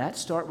 Definitely do that.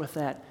 Start with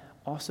that.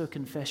 Also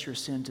confess your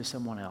sin to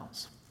someone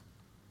else.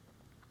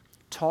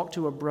 Talk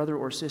to a brother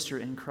or sister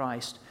in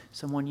Christ,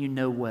 someone you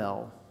know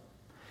well,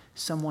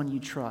 someone you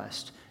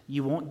trust.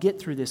 You won't get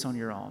through this on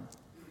your own.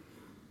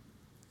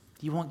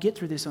 You won't get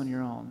through this on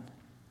your own.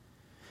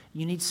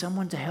 You need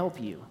someone to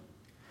help you,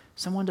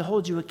 someone to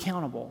hold you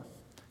accountable,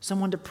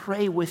 someone to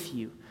pray with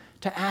you,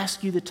 to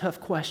ask you the tough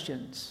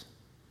questions.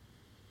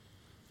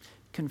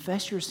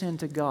 Confess your sin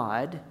to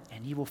God,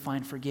 and you will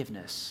find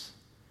forgiveness.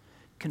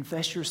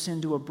 Confess your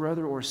sin to a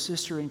brother or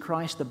sister in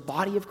Christ, the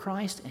body of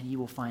Christ, and you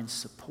will find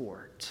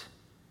support.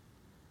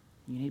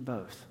 You need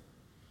both.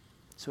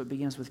 So it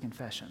begins with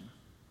confession.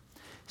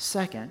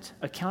 Second,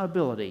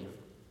 accountability.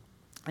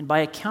 And by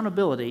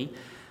accountability,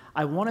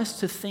 I want us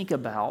to think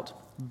about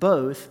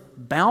both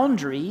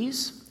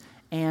boundaries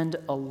and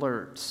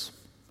alerts,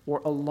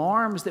 or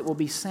alarms that will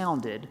be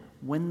sounded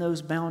when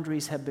those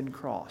boundaries have been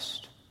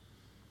crossed.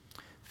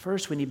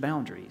 First, we need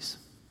boundaries.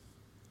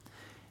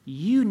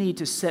 You need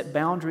to set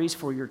boundaries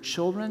for your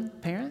children,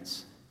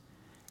 parents,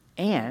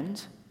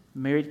 and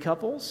married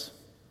couples,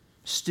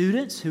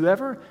 students,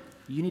 whoever.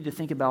 You need to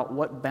think about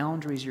what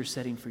boundaries you're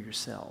setting for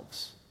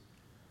yourselves.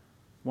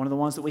 One of the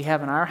ones that we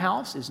have in our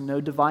house is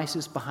no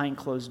devices behind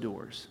closed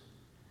doors.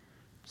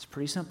 It's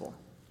pretty simple.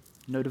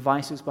 No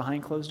devices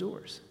behind closed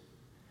doors.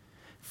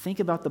 Think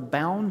about the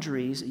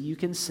boundaries you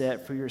can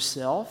set for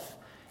yourself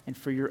and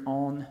for your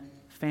own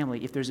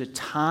family. If there's a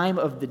time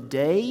of the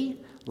day,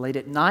 late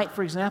at night,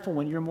 for example,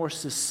 when you're more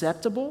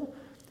susceptible,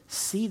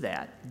 see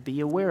that.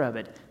 Be aware of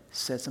it.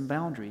 Set some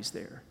boundaries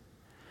there.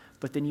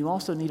 But then you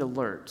also need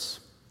alerts,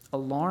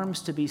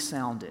 alarms to be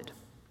sounded.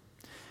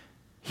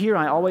 Here,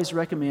 I always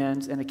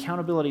recommend an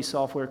accountability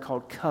software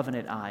called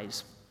Covenant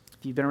Eyes.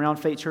 If you've been around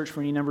Faith Church for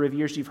any number of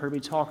years, you've heard me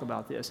talk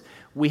about this.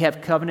 We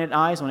have Covenant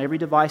Eyes on every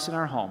device in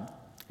our home,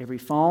 every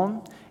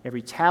phone,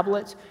 every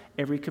tablet,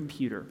 every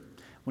computer.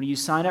 When you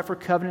sign up for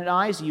Covenant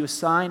Eyes, you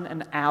assign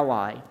an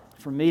ally.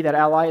 For me, that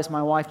ally is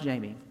my wife,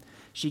 Jamie.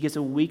 She gets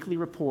a weekly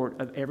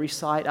report of every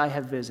site I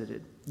have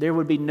visited. There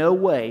would be no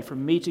way for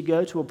me to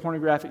go to a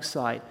pornographic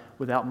site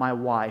without my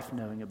wife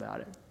knowing about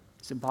it.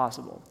 It's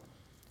impossible.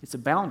 It's a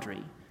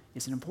boundary.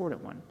 It's an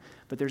important one.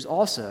 But there's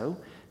also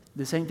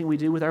the same thing we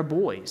do with our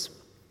boys.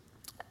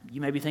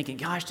 You may be thinking,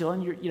 gosh,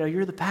 Dylan,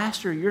 you're the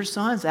pastor. Your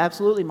sons,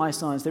 absolutely my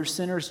sons. They're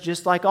sinners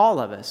just like all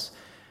of us.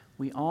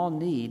 We all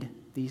need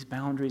these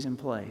boundaries in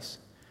place.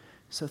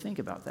 So think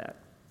about that.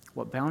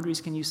 What boundaries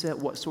can you set?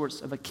 What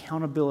sorts of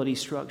accountability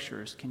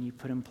structures can you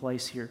put in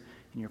place here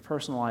in your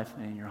personal life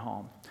and in your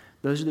home?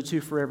 Those are the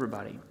two for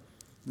everybody.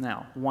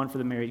 Now, one for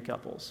the married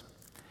couples.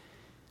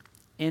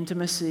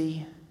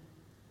 Intimacy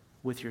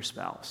with your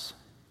spouse.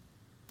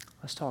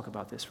 Let's talk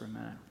about this for a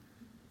minute.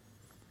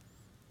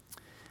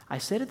 I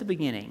said at the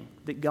beginning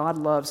that God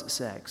loves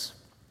sex.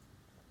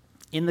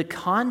 In the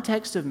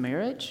context of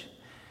marriage,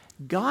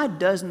 God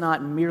does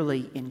not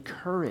merely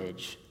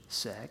encourage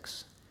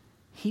sex,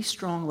 He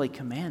strongly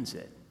commands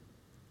it.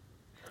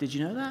 Did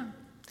you know that?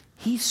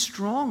 He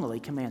strongly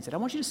commands it. I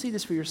want you to see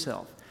this for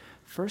yourself.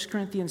 1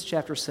 Corinthians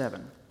chapter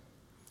 7,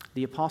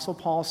 the Apostle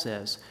Paul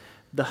says,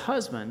 the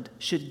husband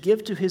should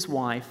give to his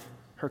wife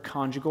her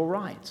conjugal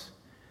rights,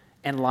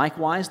 and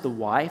likewise the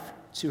wife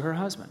to her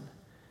husband.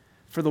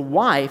 For the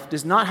wife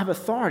does not have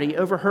authority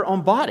over her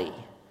own body,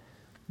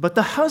 but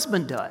the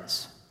husband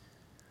does.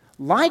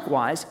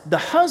 Likewise, the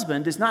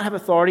husband does not have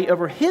authority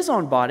over his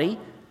own body,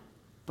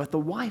 but the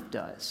wife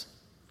does.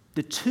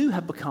 The two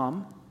have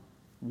become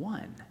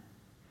one.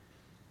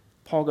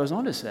 Paul goes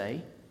on to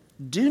say,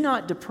 do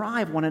not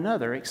deprive one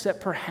another,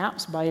 except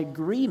perhaps by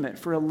agreement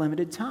for a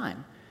limited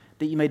time,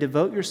 that you may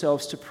devote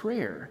yourselves to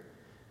prayer,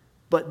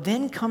 but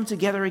then come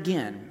together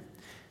again,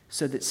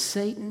 so that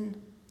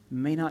Satan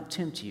may not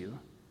tempt you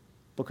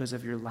because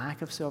of your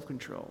lack of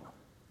self-control.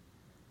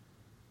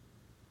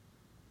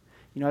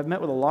 You know, I've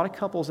met with a lot of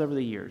couples over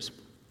the years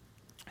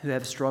who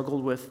have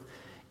struggled with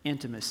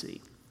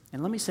intimacy.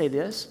 And let me say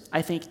this,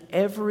 I think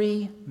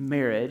every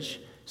marriage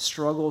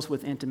struggles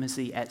with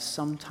intimacy at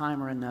some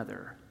time or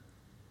another.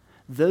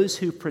 Those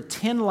who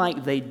pretend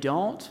like they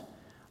don't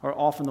are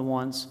often the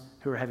ones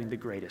who are having the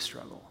greatest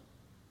struggle.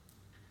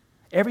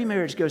 Every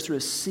marriage goes through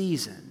a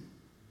season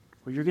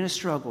where you're going to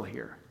struggle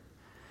here.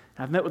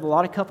 And I've met with a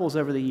lot of couples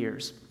over the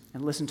years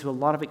and listened to a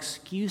lot of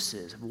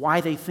excuses of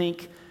why they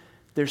think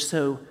they're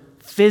so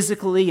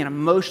physically and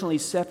emotionally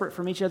separate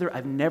from each other.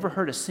 I've never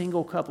heard a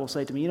single couple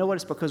say to me, you know what,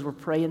 it's because we're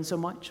praying so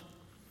much.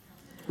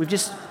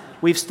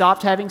 We've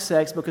stopped having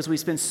sex because we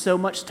spend so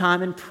much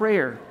time in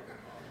prayer.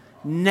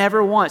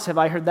 Never once have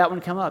I heard that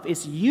one come up.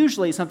 It's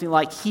usually something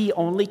like, he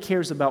only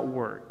cares about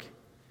work.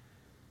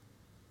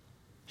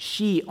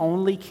 She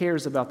only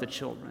cares about the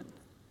children.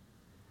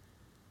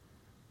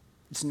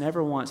 It's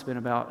never once been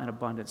about an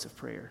abundance of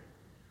prayer.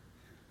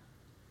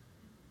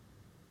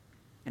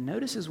 And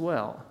notice as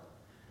well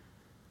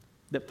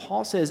that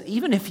Paul says,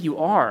 even if you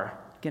are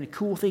going to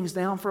cool things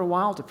down for a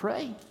while to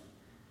pray,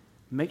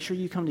 make sure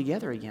you come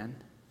together again.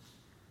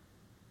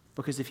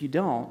 Because if you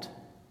don't,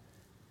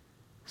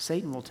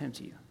 Satan will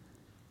tempt you.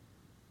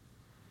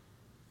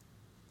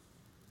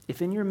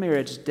 If in your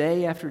marriage,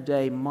 day after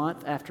day,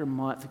 month after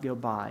month go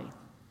by,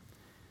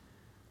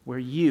 where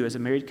you as a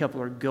married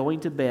couple are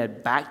going to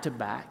bed back to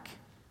back,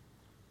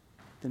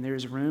 then there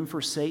is room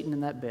for Satan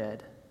in that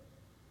bed,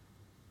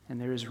 and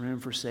there is room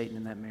for Satan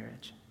in that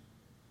marriage.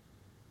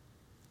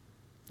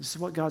 This is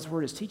what God's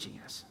Word is teaching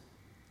us.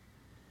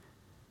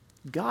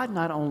 God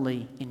not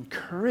only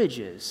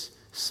encourages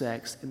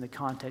sex in the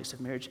context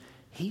of marriage,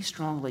 He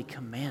strongly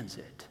commands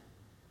it.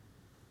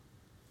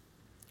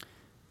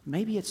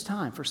 Maybe it's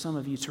time for some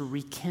of you to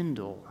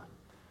rekindle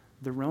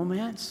the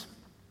romance,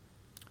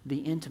 the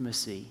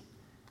intimacy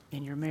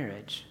in your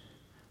marriage.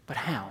 But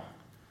how?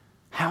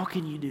 How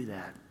can you do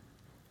that?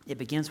 It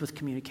begins with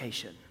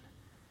communication.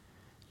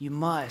 You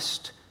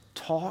must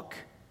talk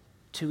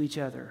to each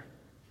other.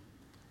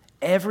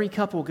 Every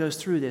couple goes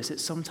through this at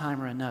some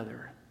time or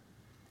another.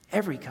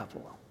 Every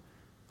couple.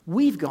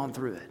 We've gone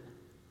through it.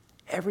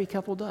 Every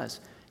couple does.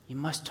 You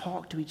must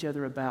talk to each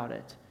other about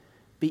it.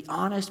 Be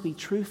honest, be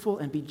truthful,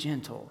 and be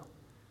gentle.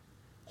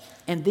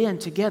 And then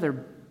together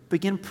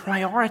begin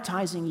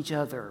prioritizing each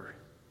other.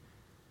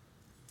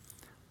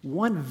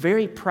 One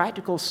very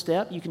practical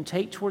step you can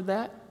take toward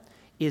that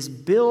is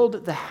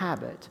build the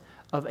habit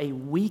of a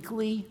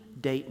weekly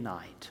date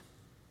night.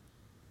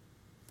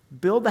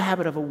 Build the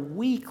habit of a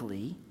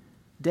weekly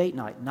date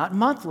night, not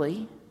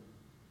monthly,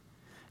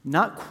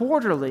 not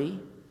quarterly.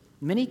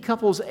 Many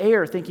couples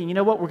err thinking, you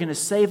know what, we're going to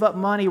save up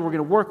money, we're going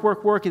to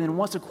work, and then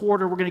once a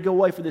quarter we're going to go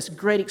away for this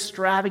great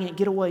extravagant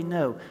getaway.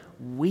 No,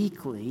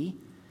 weekly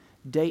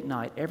date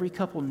night. Every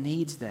couple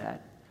needs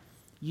that.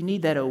 You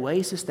need that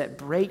oasis, that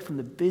break from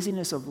the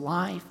busyness of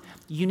life.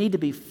 You need to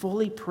be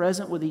fully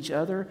present with each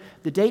other.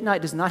 The date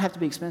night does not have to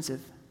be expensive.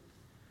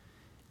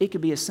 It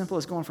could be as simple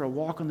as going for a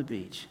walk on the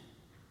beach.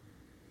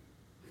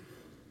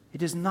 It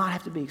does not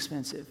have to be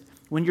expensive.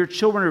 When your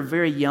children are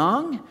very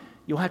young,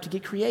 you'll have to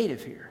get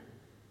creative here.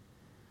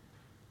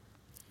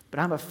 But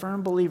I'm a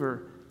firm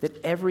believer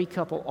that every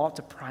couple ought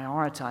to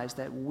prioritize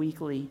that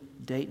weekly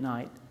date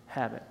night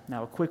habit.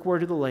 Now, a quick word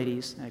to the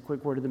ladies and a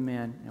quick word to the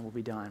men, and we'll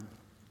be done.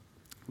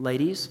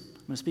 Ladies, I'm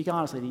going to speak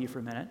honestly to you for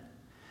a minute.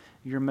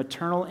 Your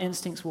maternal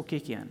instincts will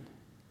kick in.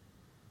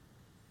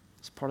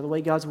 It's part of the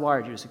way God's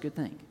wired you. It's a good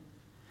thing.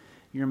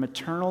 Your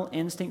maternal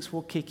instincts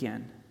will kick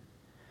in,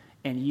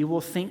 and you will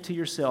think to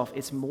yourself,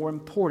 it's more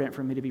important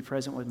for me to be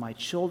present with my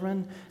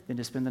children than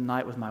to spend the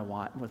night with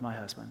my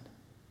husband.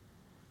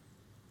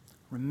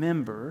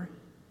 Remember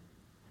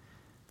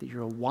that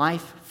you're a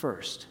wife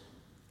first,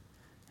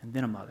 and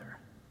then a mother.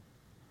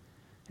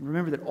 And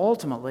remember that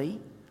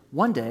ultimately,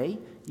 one day,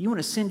 you want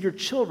to send your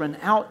children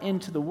out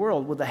into the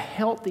world with a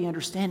healthy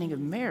understanding of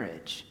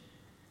marriage.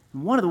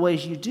 And one of the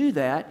ways you do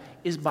that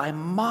is by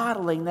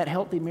modeling that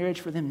healthy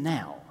marriage for them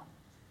now.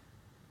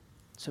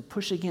 So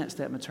push against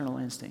that maternal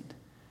instinct.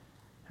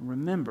 And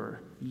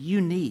remember,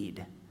 you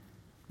need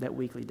that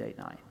weekly date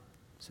night.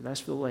 So that's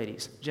for the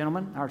ladies.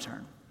 Gentlemen, our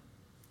turn.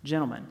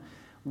 Gentlemen,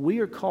 we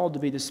are called to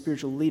be the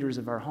spiritual leaders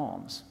of our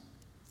homes.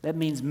 That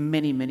means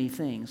many, many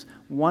things.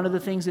 One of the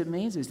things it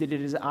means is that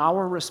it is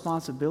our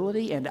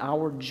responsibility and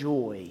our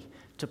joy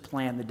to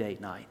plan the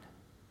date night.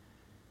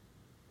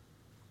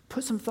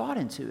 Put some thought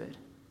into it.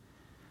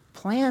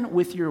 Plan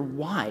with your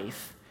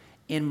wife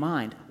in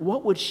mind.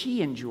 What would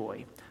she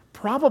enjoy?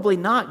 Probably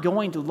not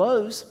going to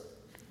Lowe's.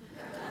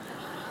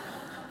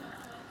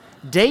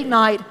 Date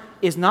night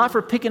is not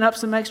for picking up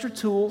some extra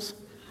tools.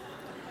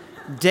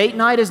 Date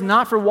night is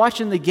not for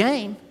watching the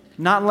game,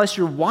 not unless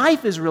your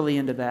wife is really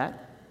into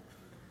that.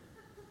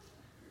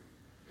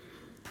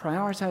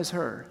 Prioritize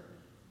her.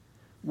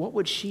 What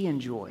would she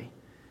enjoy?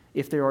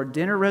 If there are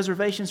dinner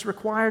reservations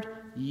required,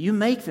 you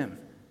make them.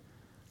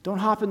 Don't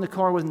hop in the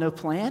car with no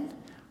plan.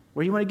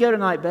 Where do you want to go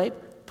tonight, babe?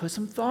 Put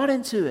some thought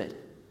into it.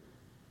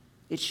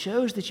 It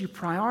shows that you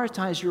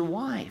prioritize your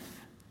wife.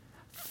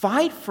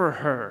 Fight for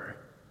her.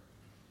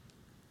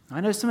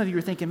 I know some of you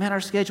are thinking, man,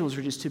 our schedules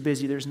are just too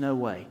busy. There's no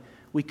way.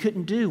 We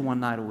couldn't do one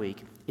night a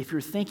week. If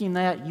you're thinking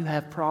that, you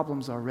have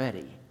problems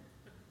already.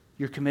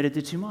 You're committed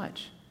to too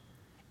much.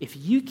 If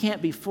you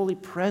can't be fully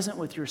present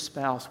with your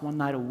spouse one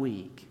night a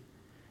week,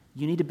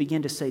 you need to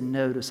begin to say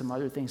no to some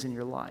other things in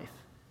your life,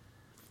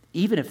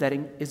 even if that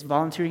is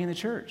volunteering in the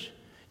church.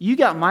 You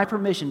got my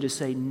permission to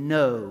say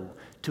no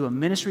to a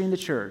ministry in the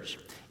church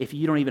if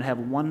you don't even have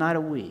one night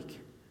a week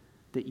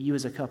that you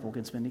as a couple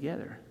can spend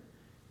together.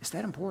 It's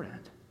that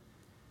important.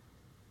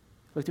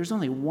 Look, there's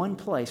only one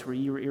place where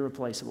you are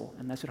irreplaceable,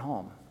 and that's at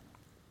home.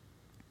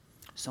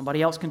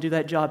 Somebody else can do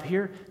that job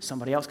here.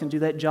 Somebody else can do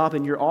that job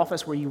in your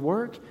office where you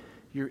work.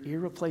 You're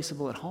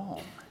irreplaceable at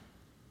home.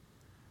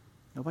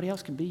 Nobody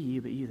else can be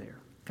you but you there.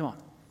 Come on.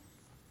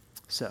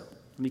 So,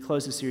 let me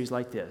close the series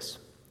like this.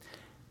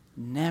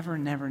 Never,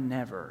 never,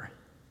 never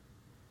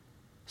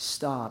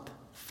stop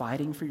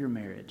fighting for your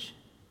marriage.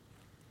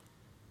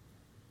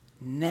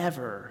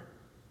 Never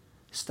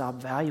stop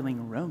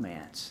valuing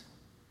romance.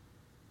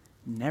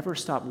 Never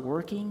stop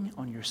working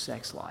on your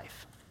sex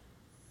life.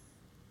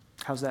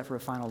 How's that for a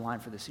final line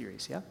for the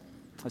series, yeah?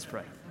 Let's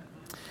pray.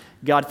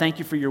 God, thank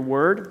you for your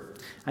word.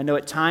 I know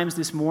at times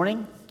this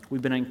morning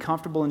we've been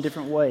uncomfortable in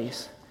different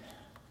ways.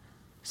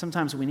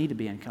 Sometimes we need to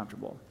be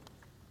uncomfortable.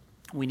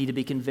 We need to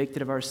be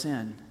convicted of our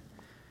sin.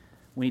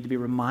 We need to be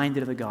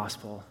reminded of the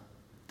gospel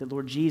that,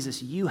 Lord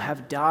Jesus, you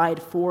have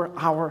died for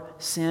our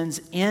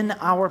sins in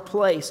our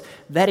place.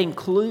 That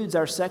includes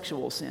our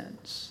sexual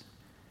sins.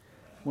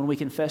 When we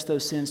confess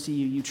those sins to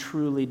you, you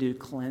truly do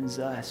cleanse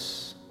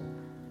us.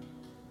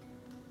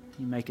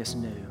 You make us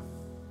new.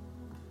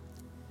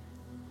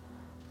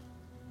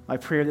 My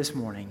prayer this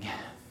morning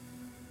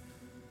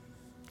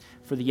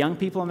for the young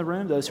people in the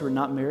room, those who are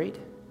not married,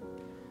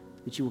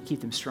 that you will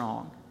keep them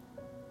strong.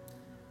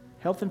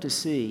 Help them to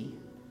see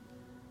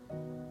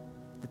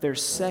that their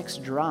sex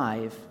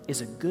drive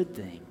is a good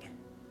thing.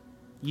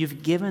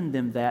 You've given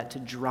them that to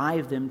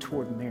drive them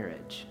toward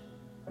marriage.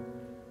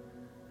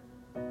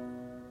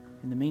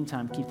 In the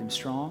meantime, keep them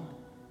strong.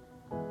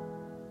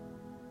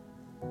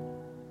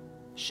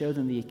 Show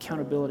them the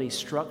accountability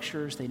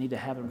structures they need to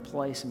have in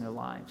place in their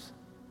lives.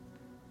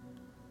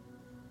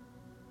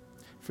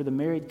 For the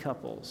married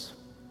couples,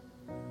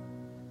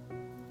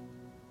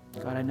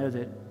 God, I know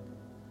that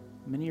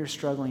many are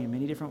struggling in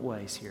many different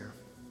ways here.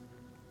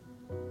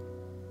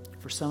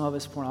 For some of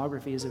us,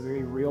 pornography is a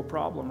very real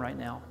problem right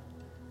now.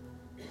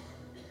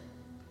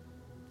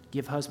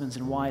 Give husbands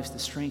and wives the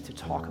strength to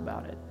talk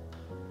about it,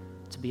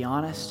 to be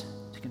honest,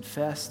 to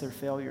confess their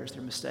failures,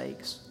 their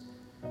mistakes,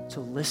 to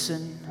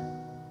listen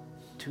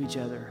to each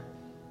other.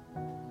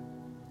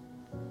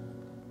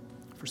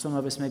 For some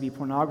of us, maybe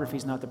pornography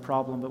is not the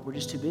problem, but we're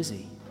just too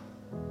busy.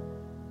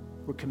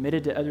 We're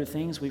committed to other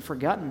things. We've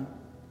forgotten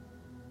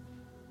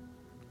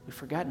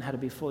how to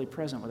be fully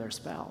present with our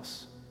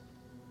spouse.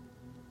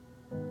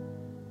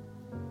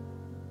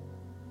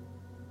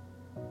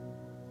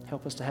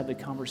 Help us to have the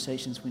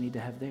conversations we need to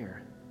have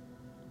there,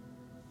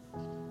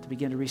 to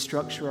begin to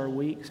restructure our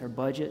weeks, our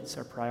budgets,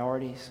 our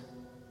priorities.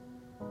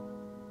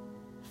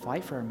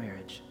 Fight for our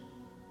marriage.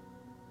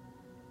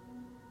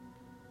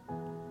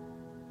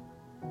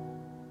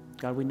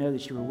 God, we know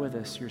that you are with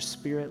us. Your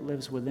Spirit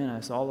lives within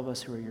us, all of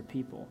us who are your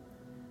people.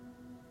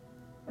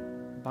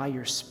 By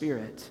your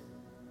Spirit,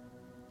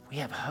 we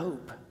have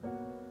hope.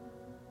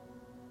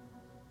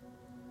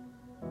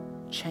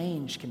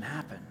 Change can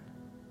happen.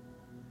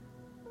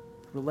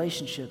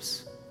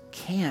 Relationships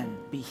can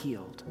be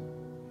healed.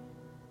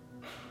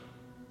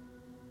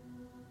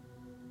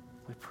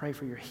 We pray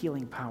for your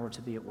healing power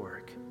to be at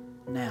work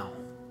now,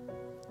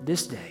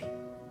 this day,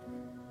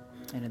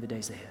 and in the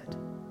days ahead.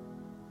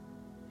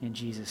 In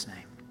Jesus'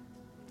 name,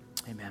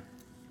 amen.